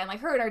dad again. Like,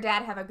 her and her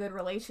dad have a good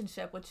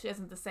relationship, which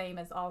isn't the same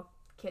as all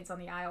kids on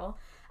the aisle.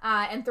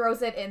 And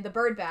throws it in the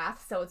bird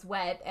bath, so it's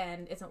wet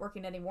and isn't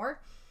working anymore.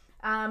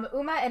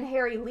 Uma and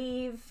Harry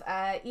leave.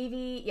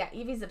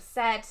 Evie's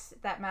upset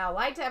that Mal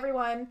lied to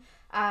everyone.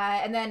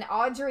 And then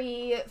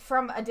Audrey,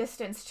 from a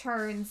distance,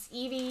 turns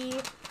Evie,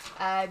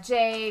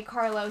 Jay,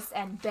 Carlos,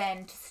 and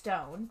Ben to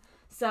stone.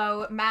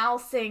 So Mal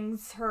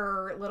sings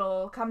her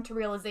little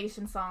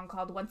come-to-realization song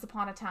called Once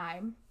Upon a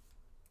Time.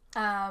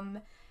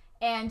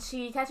 And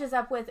she catches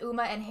up with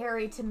Uma and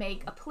Harry to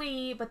make a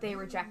plea, but they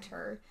reject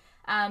her.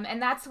 And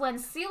that's when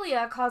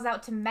Celia calls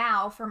out to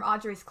Mal from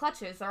Audrey's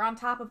clutches. They're on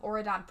top of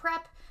Auradon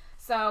Prep.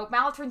 So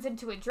Mal turns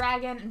into a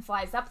dragon and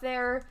flies up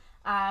there.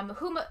 God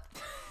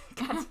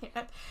damn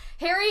it.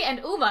 Harry and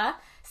Uma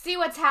see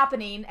what's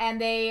happening,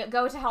 and they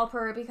go to help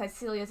her because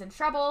Celia's in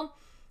trouble.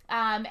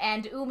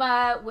 And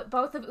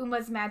both of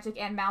Uma's magic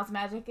and Mal's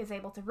magic is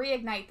able to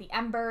reignite the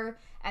Ember.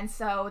 And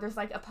so there's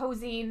like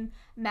opposing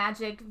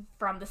magic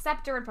from the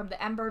scepter and from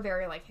the Ember,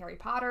 very like Harry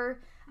Potter.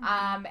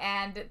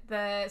 And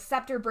the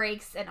scepter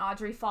breaks and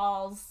Audrey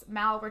falls.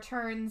 Mal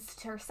returns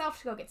to herself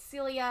to go get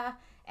Celia.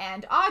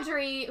 And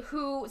Audrey,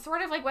 who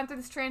sort of like went through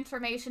this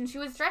transformation, she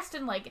was dressed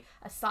in like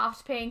a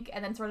soft pink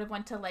and then sort of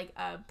went to like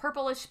a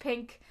purplish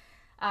pink.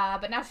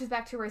 But now she's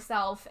back to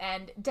herself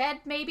and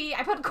dead, maybe?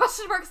 I put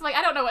question marks, like,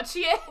 I don't know what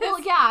she is.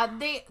 Well, yeah,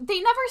 they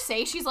never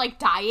say she's, like,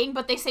 dying,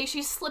 but they say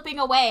she's slipping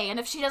away, and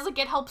if she doesn't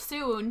get help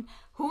soon,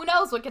 who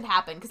knows what could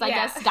happen, because I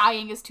guess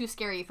dying is too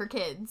scary for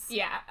kids.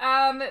 Yeah,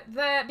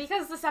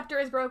 because the scepter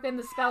is broken,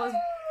 the spell is...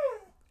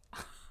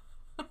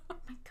 Oh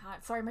my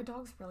god, sorry, my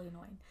dog's really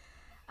annoying.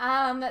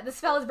 The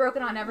spell is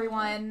broken on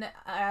everyone.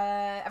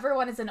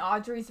 Everyone is in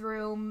Audrey's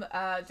room,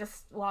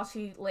 just while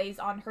she lays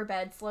on her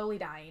bed, slowly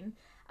dying.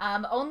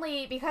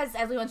 Only because,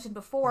 as we mentioned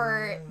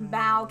before,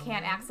 Mal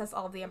can't access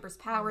all of the Ember's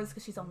powers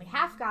because she's only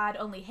half god.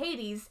 Only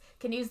Hades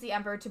can use the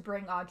Ember to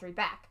bring Audrey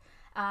back.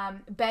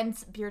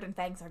 Ben's beard and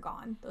fangs are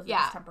gone. Those are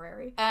just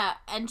temporary.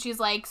 And she's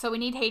like, so we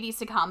need Hades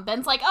to come.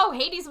 Ben's like, oh,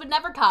 Hades would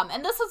never come.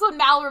 And this is when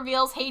Mal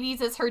reveals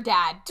Hades is her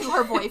dad to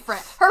her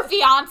boyfriend, her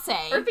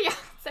fiancé. Her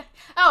fiancé.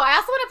 Oh, I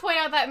also want to point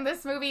out that in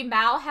this movie,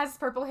 Mal has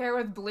purple hair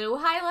with blue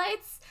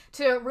highlights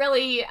to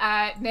really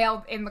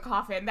nail in the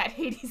coffin that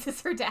Hades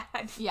is her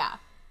dad. Yeah.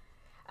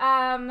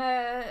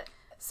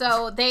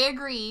 So they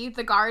agree.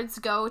 The guards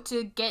go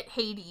to get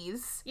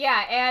Hades.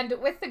 Yeah, and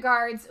with the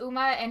guards,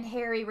 Uma and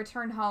Harry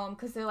return home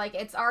because they're like,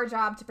 it's our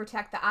job to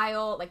protect the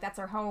Isle. Like, that's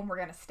our home. We're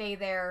gonna stay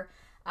there.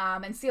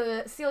 And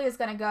Celia's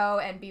gonna go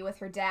and be with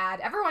her dad.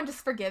 Everyone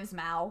just forgives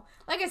Mal.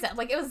 Like I said,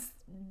 like, it was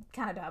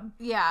kind of dumb.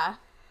 Yeah.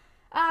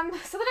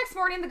 So the next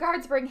morning, the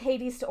guards bring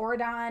Hades to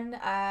Auradon.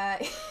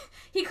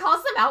 He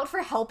calls them out for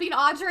helping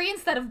Audrey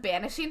instead of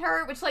banishing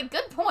her, which, like,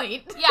 good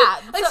point. Yeah.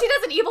 Like, she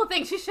does an evil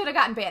thing. She should have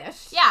gotten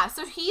banished. Yeah,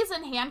 so he's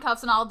in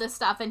handcuffs and all this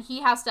stuff, and he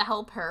has to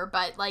help her,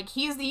 but, like,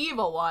 he's the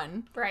evil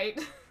one. Right.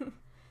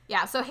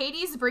 Yeah, so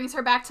Hades brings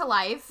her back to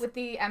life. With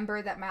the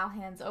Ember that Mal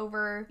hands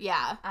over.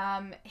 Yeah.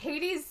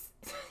 Hades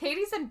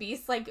and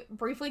Beast, like,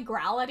 briefly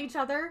growl at each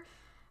other.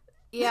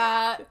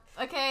 Yeah,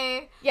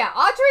 okay. Yeah,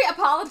 Audrey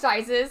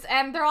apologizes,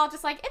 and they're all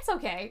just like, it's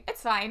okay,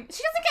 it's fine.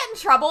 She doesn't get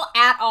in trouble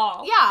at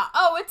all. Yeah,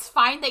 oh, it's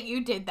fine that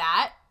you did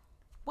that.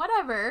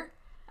 Whatever.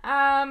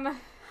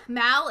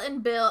 Mal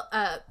and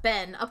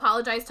Ben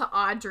apologize to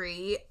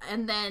Audrey,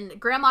 and then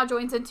Grandma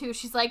joins in too.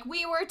 She's like,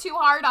 we were too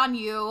hard on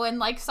you, and,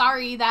 like,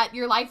 sorry that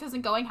your life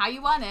isn't going how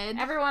you wanted.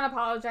 Everyone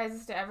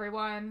apologizes to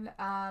everyone.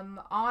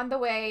 On the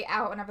way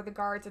out, whenever the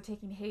guards are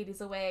taking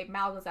Hades away,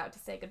 Mal goes out to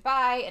say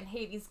goodbye, and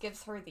Hades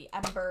gives her the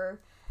Ember.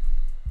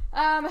 So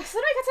then we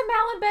get to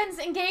Mal and Ben's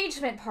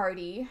engagement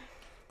party.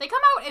 They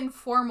come out in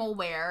formal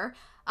wear.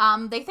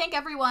 They thank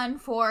everyone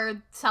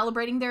for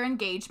celebrating their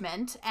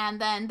engagement, and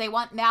then they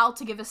want Mal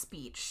to give a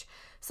speech.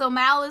 So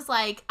Mal is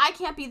like, I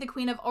can't be the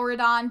Queen of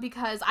Auradon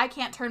because I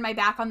can't turn my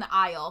back on the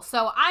Isle.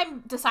 So I'm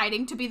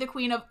deciding to be the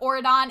Queen of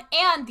Auradon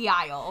and the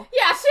Isle.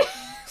 Yeah,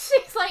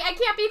 she's like, I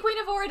can't be Queen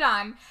of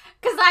Auradon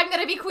because I'm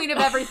going to be Queen of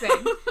everything.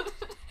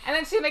 And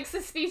then she makes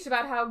this speech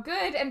about how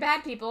good and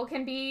bad people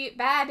can be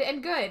bad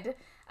and good.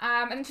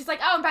 And then she's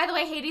like, oh, and by the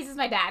way, Hades is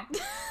my dad.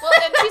 Well,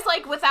 and she's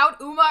like, without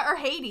Uma or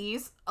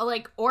Hades,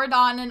 like,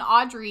 Auradon and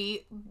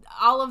Audrey,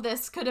 all of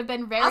this could have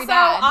been very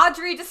bad. Also,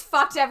 Audrey just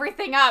fucked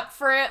everything up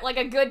for, like,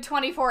 a good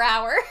 24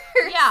 hours.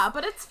 Yeah,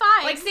 but it's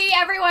fine. Like, see,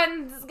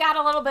 everyone's got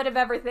a little bit of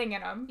everything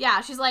in them.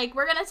 Yeah, she's like,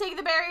 we're gonna take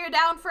the barrier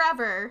down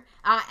forever.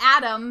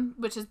 Adam,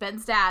 which is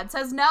Ben's dad,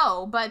 says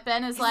no, but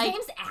Ben is like...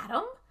 His name's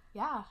Adam?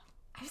 Yeah.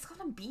 I just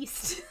called him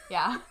Beast.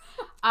 Yeah.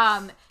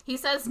 He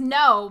says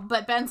no,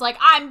 but Ben's like,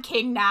 I'm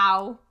king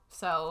now.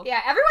 So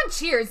yeah, everyone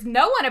cheers.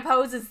 No one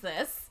opposes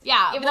this.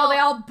 Yeah, even though they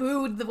all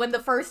booed when the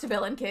first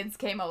villain kids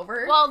came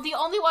over. Well, the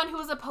only one who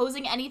was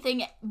opposing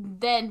anything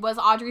then was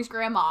Audrey's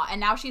grandma, and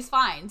now she's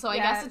fine. So I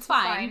guess it's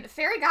fine.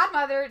 Fairy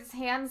Godmother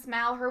hands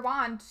Mal her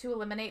wand to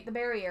eliminate the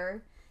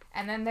barrier,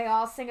 and then they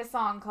all sing a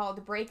song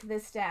called "Break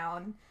This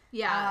Down."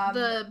 Yeah,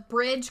 the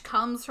bridge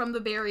comes from the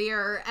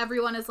barrier.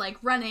 Everyone is, like,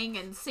 running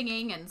and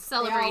singing and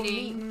celebrating. They all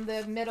meet in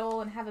the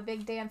middle and have a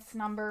big dance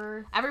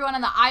number. Everyone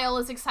in the Isle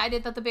is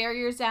excited that the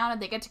barrier's down and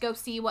they get to go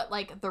see what,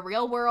 like, the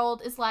real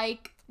world is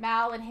like.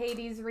 Mal and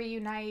Hades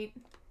reunite.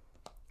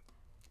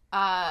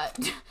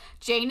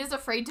 Jane is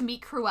afraid to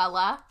meet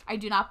Cruella. I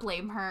do not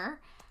blame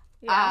her.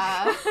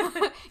 Yeah.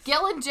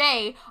 Gil and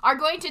Jay are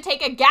going to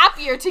take a gap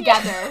year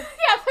together.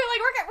 Yeah, they're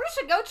like, we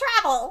should go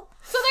travel.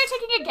 So they're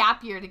taking a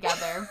gap year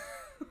together.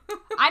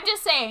 I'm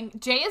just saying,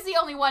 Jay is the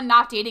only one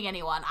not dating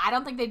anyone. I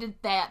don't think they did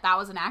that. That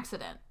was an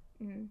accident.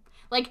 Mm.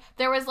 Like,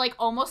 there was, like,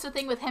 almost a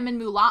thing with him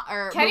and Mulan,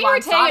 or Kenny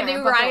Mulan's Ortega daughter,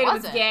 knew but there Ryan was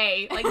wasn't.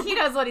 gay. Like, he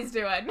knows what he's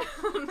doing.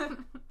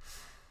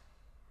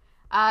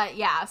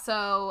 Yeah,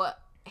 so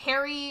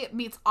Harry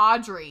meets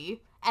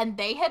Audrey, and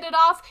they hit it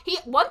off. He,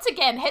 once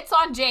again, hits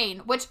on Jane,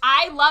 which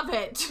I love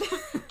it.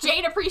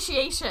 Jane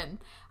appreciation.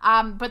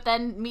 But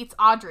then meets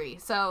Audrey,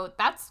 so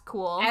that's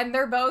cool. And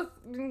they're both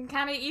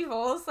kind of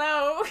evil, so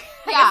I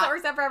Yeah. guess it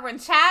works out for everyone.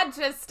 Chad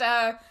just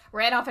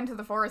ran off into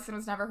the forest and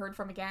was never heard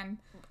from again.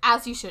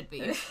 As you should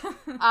be.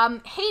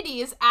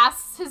 Hades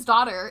asks his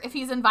daughter if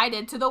he's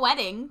invited to the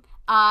wedding.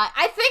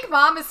 I think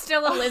Mom is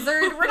still a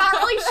lizard. We're not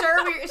really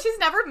sure. She's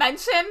never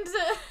mentioned.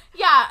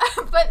 Yeah,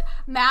 but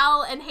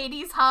Mal and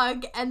Hades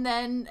hug, and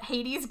then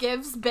Hades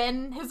gives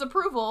Ben his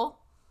approval.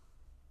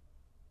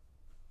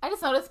 I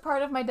just noticed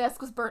part of my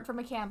desk was burnt from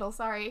a candle.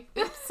 Sorry.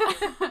 Oops.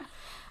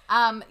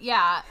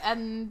 Yeah,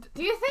 and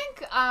Do you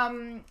think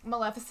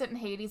Maleficent and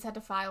Hades had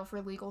to file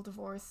for legal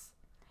divorce?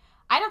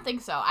 I don't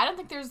think so. I don't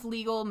think there's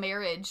legal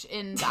marriage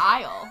in the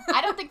Isle.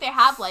 I don't think they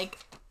have, like,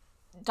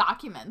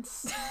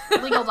 documents.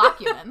 Legal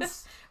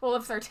documents. Well,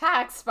 if they're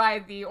taxed by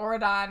the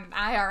Oridon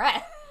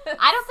IRS.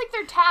 I don't think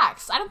they're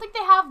taxed. I don't think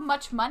they have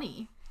much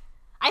money.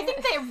 I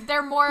think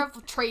they're more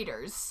of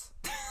traders.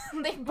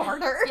 They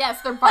barter.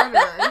 Yes, they're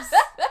barterers.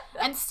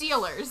 And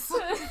stealers.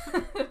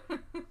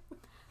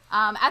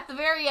 At the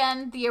very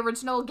end, the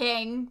original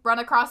gang run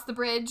across the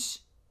bridge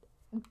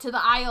to the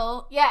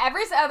Isle. Yeah,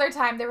 every other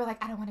time they were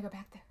like, I don't want to go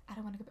back there. I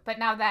don't want to go back. But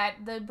now that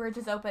the bridge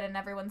is open and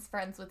everyone's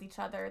friends with each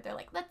other, they're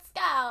like, let's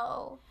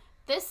go.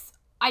 This,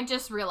 I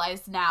just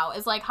realized now,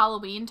 is like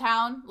Halloween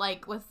Town,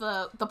 like with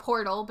the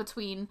portal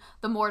between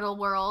the mortal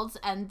worlds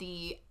and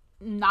the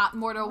not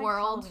mortal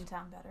world. Halloween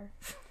Town better.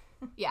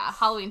 Yeah,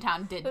 Halloween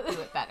Town did do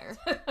it better.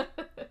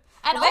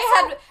 And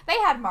Well, they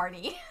had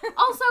Marty.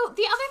 Also,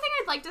 the other thing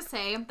I'd like to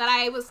say that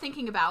I was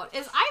thinking about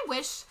is I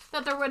wish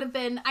that there would have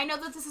been, I know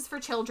that this is for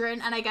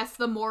children, and I guess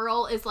the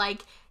moral is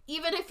like,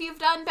 even if you've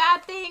done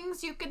bad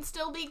things, you can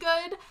still be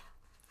good.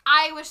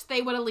 I wish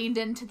they would have leaned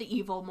into the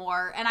evil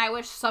more, and I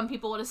wish some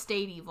people would have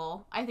stayed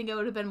evil. I think it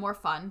would have been more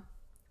fun.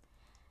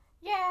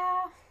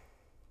 Yeah.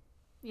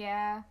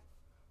 Yeah.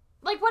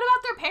 Like, what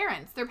about their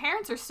parents? Their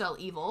parents are still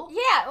evil.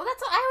 Yeah, well,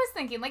 that's what I was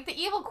thinking. Like, the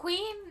evil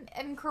queen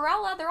and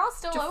Cruella, they're all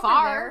still over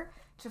Jafar. there.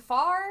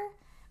 Jafar,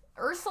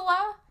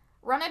 Ursula,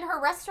 running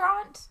her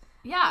restaurant.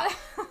 Yeah.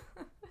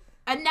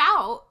 And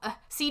now,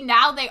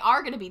 now they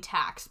are going to be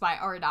taxed by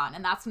Oridon,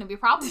 and that's going to be a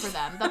problem for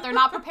them that they're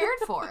not prepared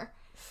for.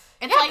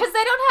 It's Yeah, because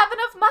they don't have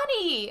enough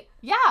money.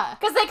 Yeah.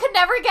 Because they could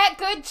never get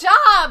good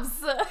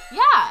jobs.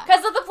 Yeah.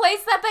 Because of the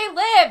place that they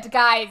lived,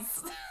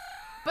 guys.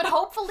 But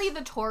hopefully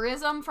the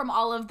tourism from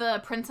all of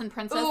the prince and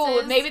princesses.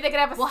 Ooh, maybe they could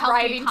have a will help the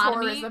thriving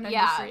economy. tourism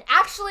Yeah. industry.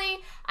 Actually,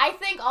 I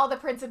think all the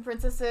prince and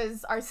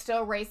princesses are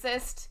still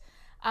racist.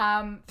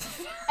 At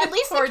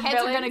least the toward kids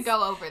are going to villains.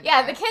 go over there.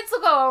 Yeah, the kids will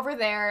go over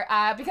there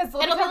because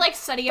It'll be like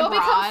study they'll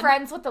abroad. become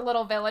friends with the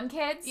little villain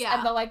kids, Yeah.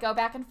 and they'll like go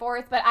back and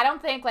forth. But I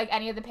don't think like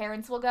any of the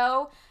parents will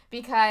go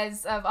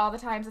because of all the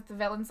times that the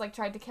villains like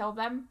tried to kill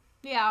them.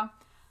 Yeah.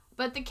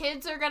 But the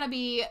kids are going to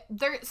be,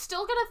 they're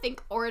still going to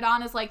think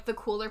Oridon is like the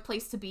cooler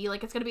place to be.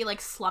 Like it's going to be like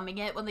slumming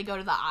it when they go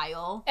to the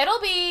Isle.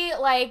 It'll be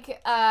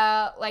like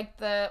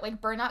the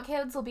Burnout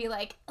kids will be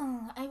like,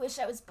 oh, I wish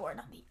I was born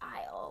on the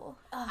Isle.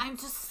 Ugh, I'm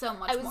just so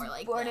much I was more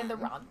like born in the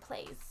them. wrong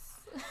place.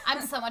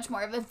 I'm so much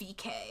more of a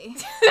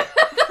VK.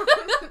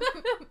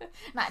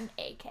 Not an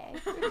AK.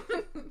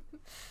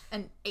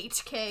 An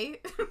HK.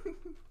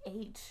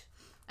 H.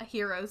 A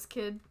hero's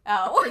kid.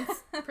 Oh.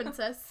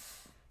 Princess.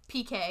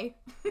 PK.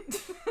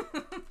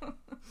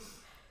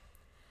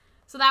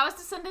 So that was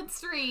Descendants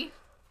 3.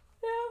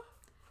 Yeah.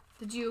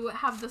 Did you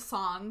have the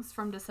songs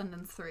from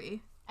Descendants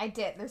 3? I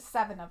did. There's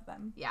 7 of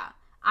them. Yeah.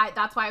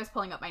 That's why I was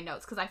pulling up my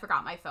notes, because I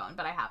forgot my phone,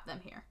 but I have them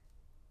here.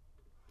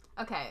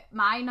 Okay,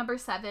 my number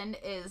 7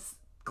 is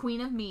Queen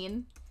of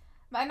Mean.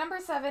 My number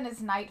 7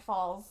 is Night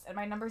Falls, and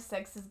my number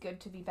 6 is Good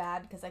to Be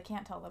Bad, because I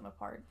can't tell them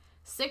apart.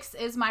 6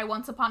 is My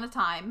Once Upon a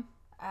Time.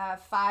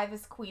 5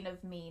 is Queen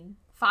of Mean.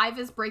 5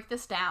 is Break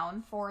This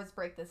Down. 4 is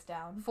Break This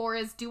Down. 4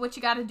 is Do What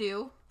You Gotta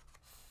Do.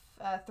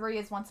 3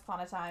 is Once Upon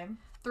a Time.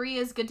 3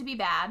 is Good to Be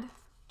Bad.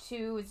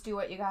 2 is Do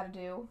What You Gotta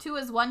Do. 2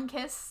 is One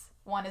Kiss.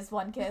 1 is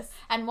One Kiss.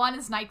 And 1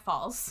 is Night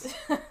Falls.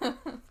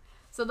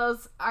 So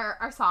those are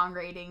our song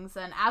ratings.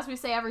 And as we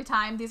say every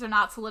time, these are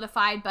not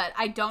solidified, but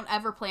I don't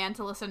ever plan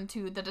to listen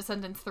to the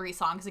Descendants 3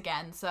 songs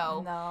again.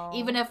 So No.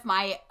 even if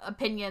my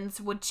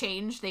opinions would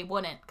change, they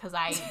wouldn't, because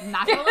I'm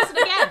not going to listen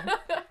again.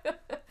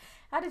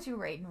 How did you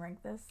rate and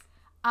rank this?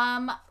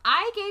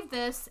 I gave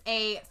this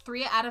a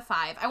 3 out of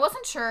 5. I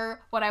wasn't sure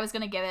what I was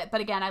going to give it,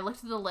 but again, I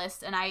looked at the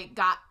list and I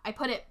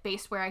put it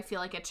based where I feel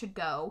like it should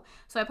go.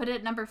 So I put it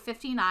at number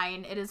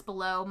 59. It is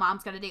below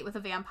Mom's Got a Date with a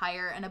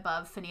Vampire and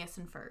above Phineas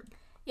and Ferb.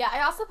 Yeah,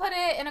 I also put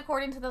it in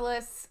according to the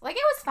list. Like,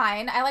 it was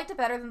fine. I liked it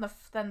better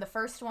than the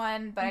first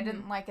one, but I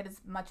didn't like it as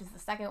much as the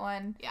second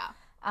one. Yeah.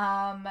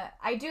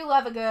 I do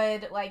love a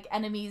good, like,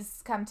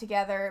 enemies come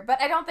together,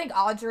 but I don't think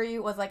Audrey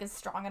was, like, as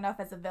strong enough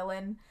as a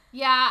villain.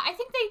 Yeah, I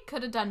think they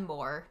could have done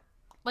more.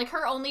 Like,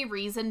 her only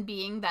reason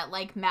being that,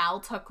 like,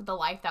 Mal took the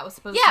life that was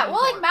supposed to be Yeah,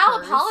 well, like, Mal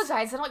hers.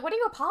 apologized, and I'm like, what are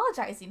you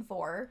apologizing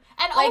for?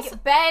 And Like, also,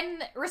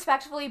 Ben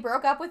respectfully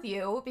broke up with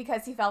you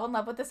because he fell in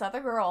love with this other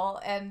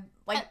girl, and,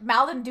 like,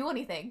 Mal didn't do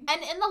anything.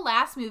 and in the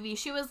last movie,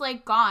 she was,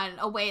 like, gone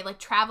away, like,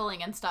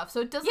 traveling and stuff,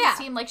 so it doesn't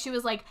seem like she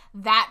was, like,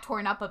 that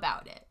torn up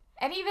about it.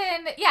 And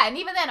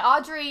even then,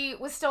 Audrey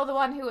was still the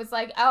one who was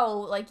like,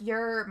 oh, like,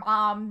 your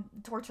mom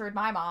tortured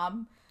my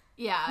mom.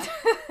 Yeah.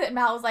 And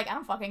Mal was like, I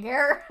don't fucking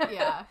care.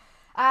 Yeah.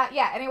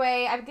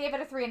 Anyway, I gave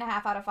it a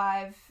 3.5 out of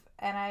 5,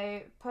 and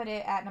I put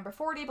it at number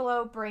 40,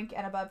 below Brink,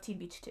 and above Teen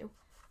Beach 2.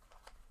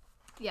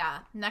 Yeah.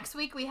 Next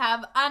week, we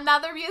have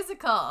another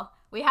musical.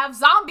 We have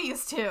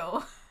Zombies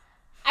 2.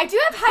 I do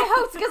have high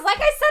hopes, because like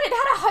I said, it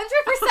had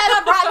 100%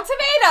 on Rotten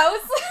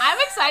Tomatoes. I'm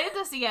excited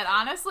to see it,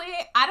 honestly.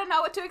 I don't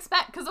know what to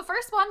expect, because the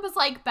first one was,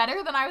 like,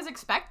 better than I was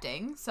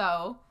expecting,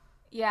 so...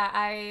 Yeah,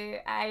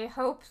 I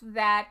hope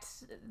that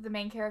the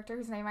main character,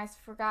 whose name I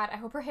forgot, I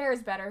hope her hair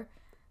is better.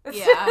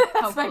 Yeah,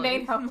 That's my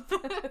main hope.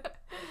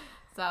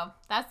 So,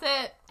 that's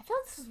it. I feel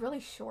like this was really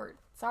short.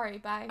 Sorry,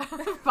 bye.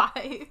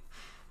 Bye.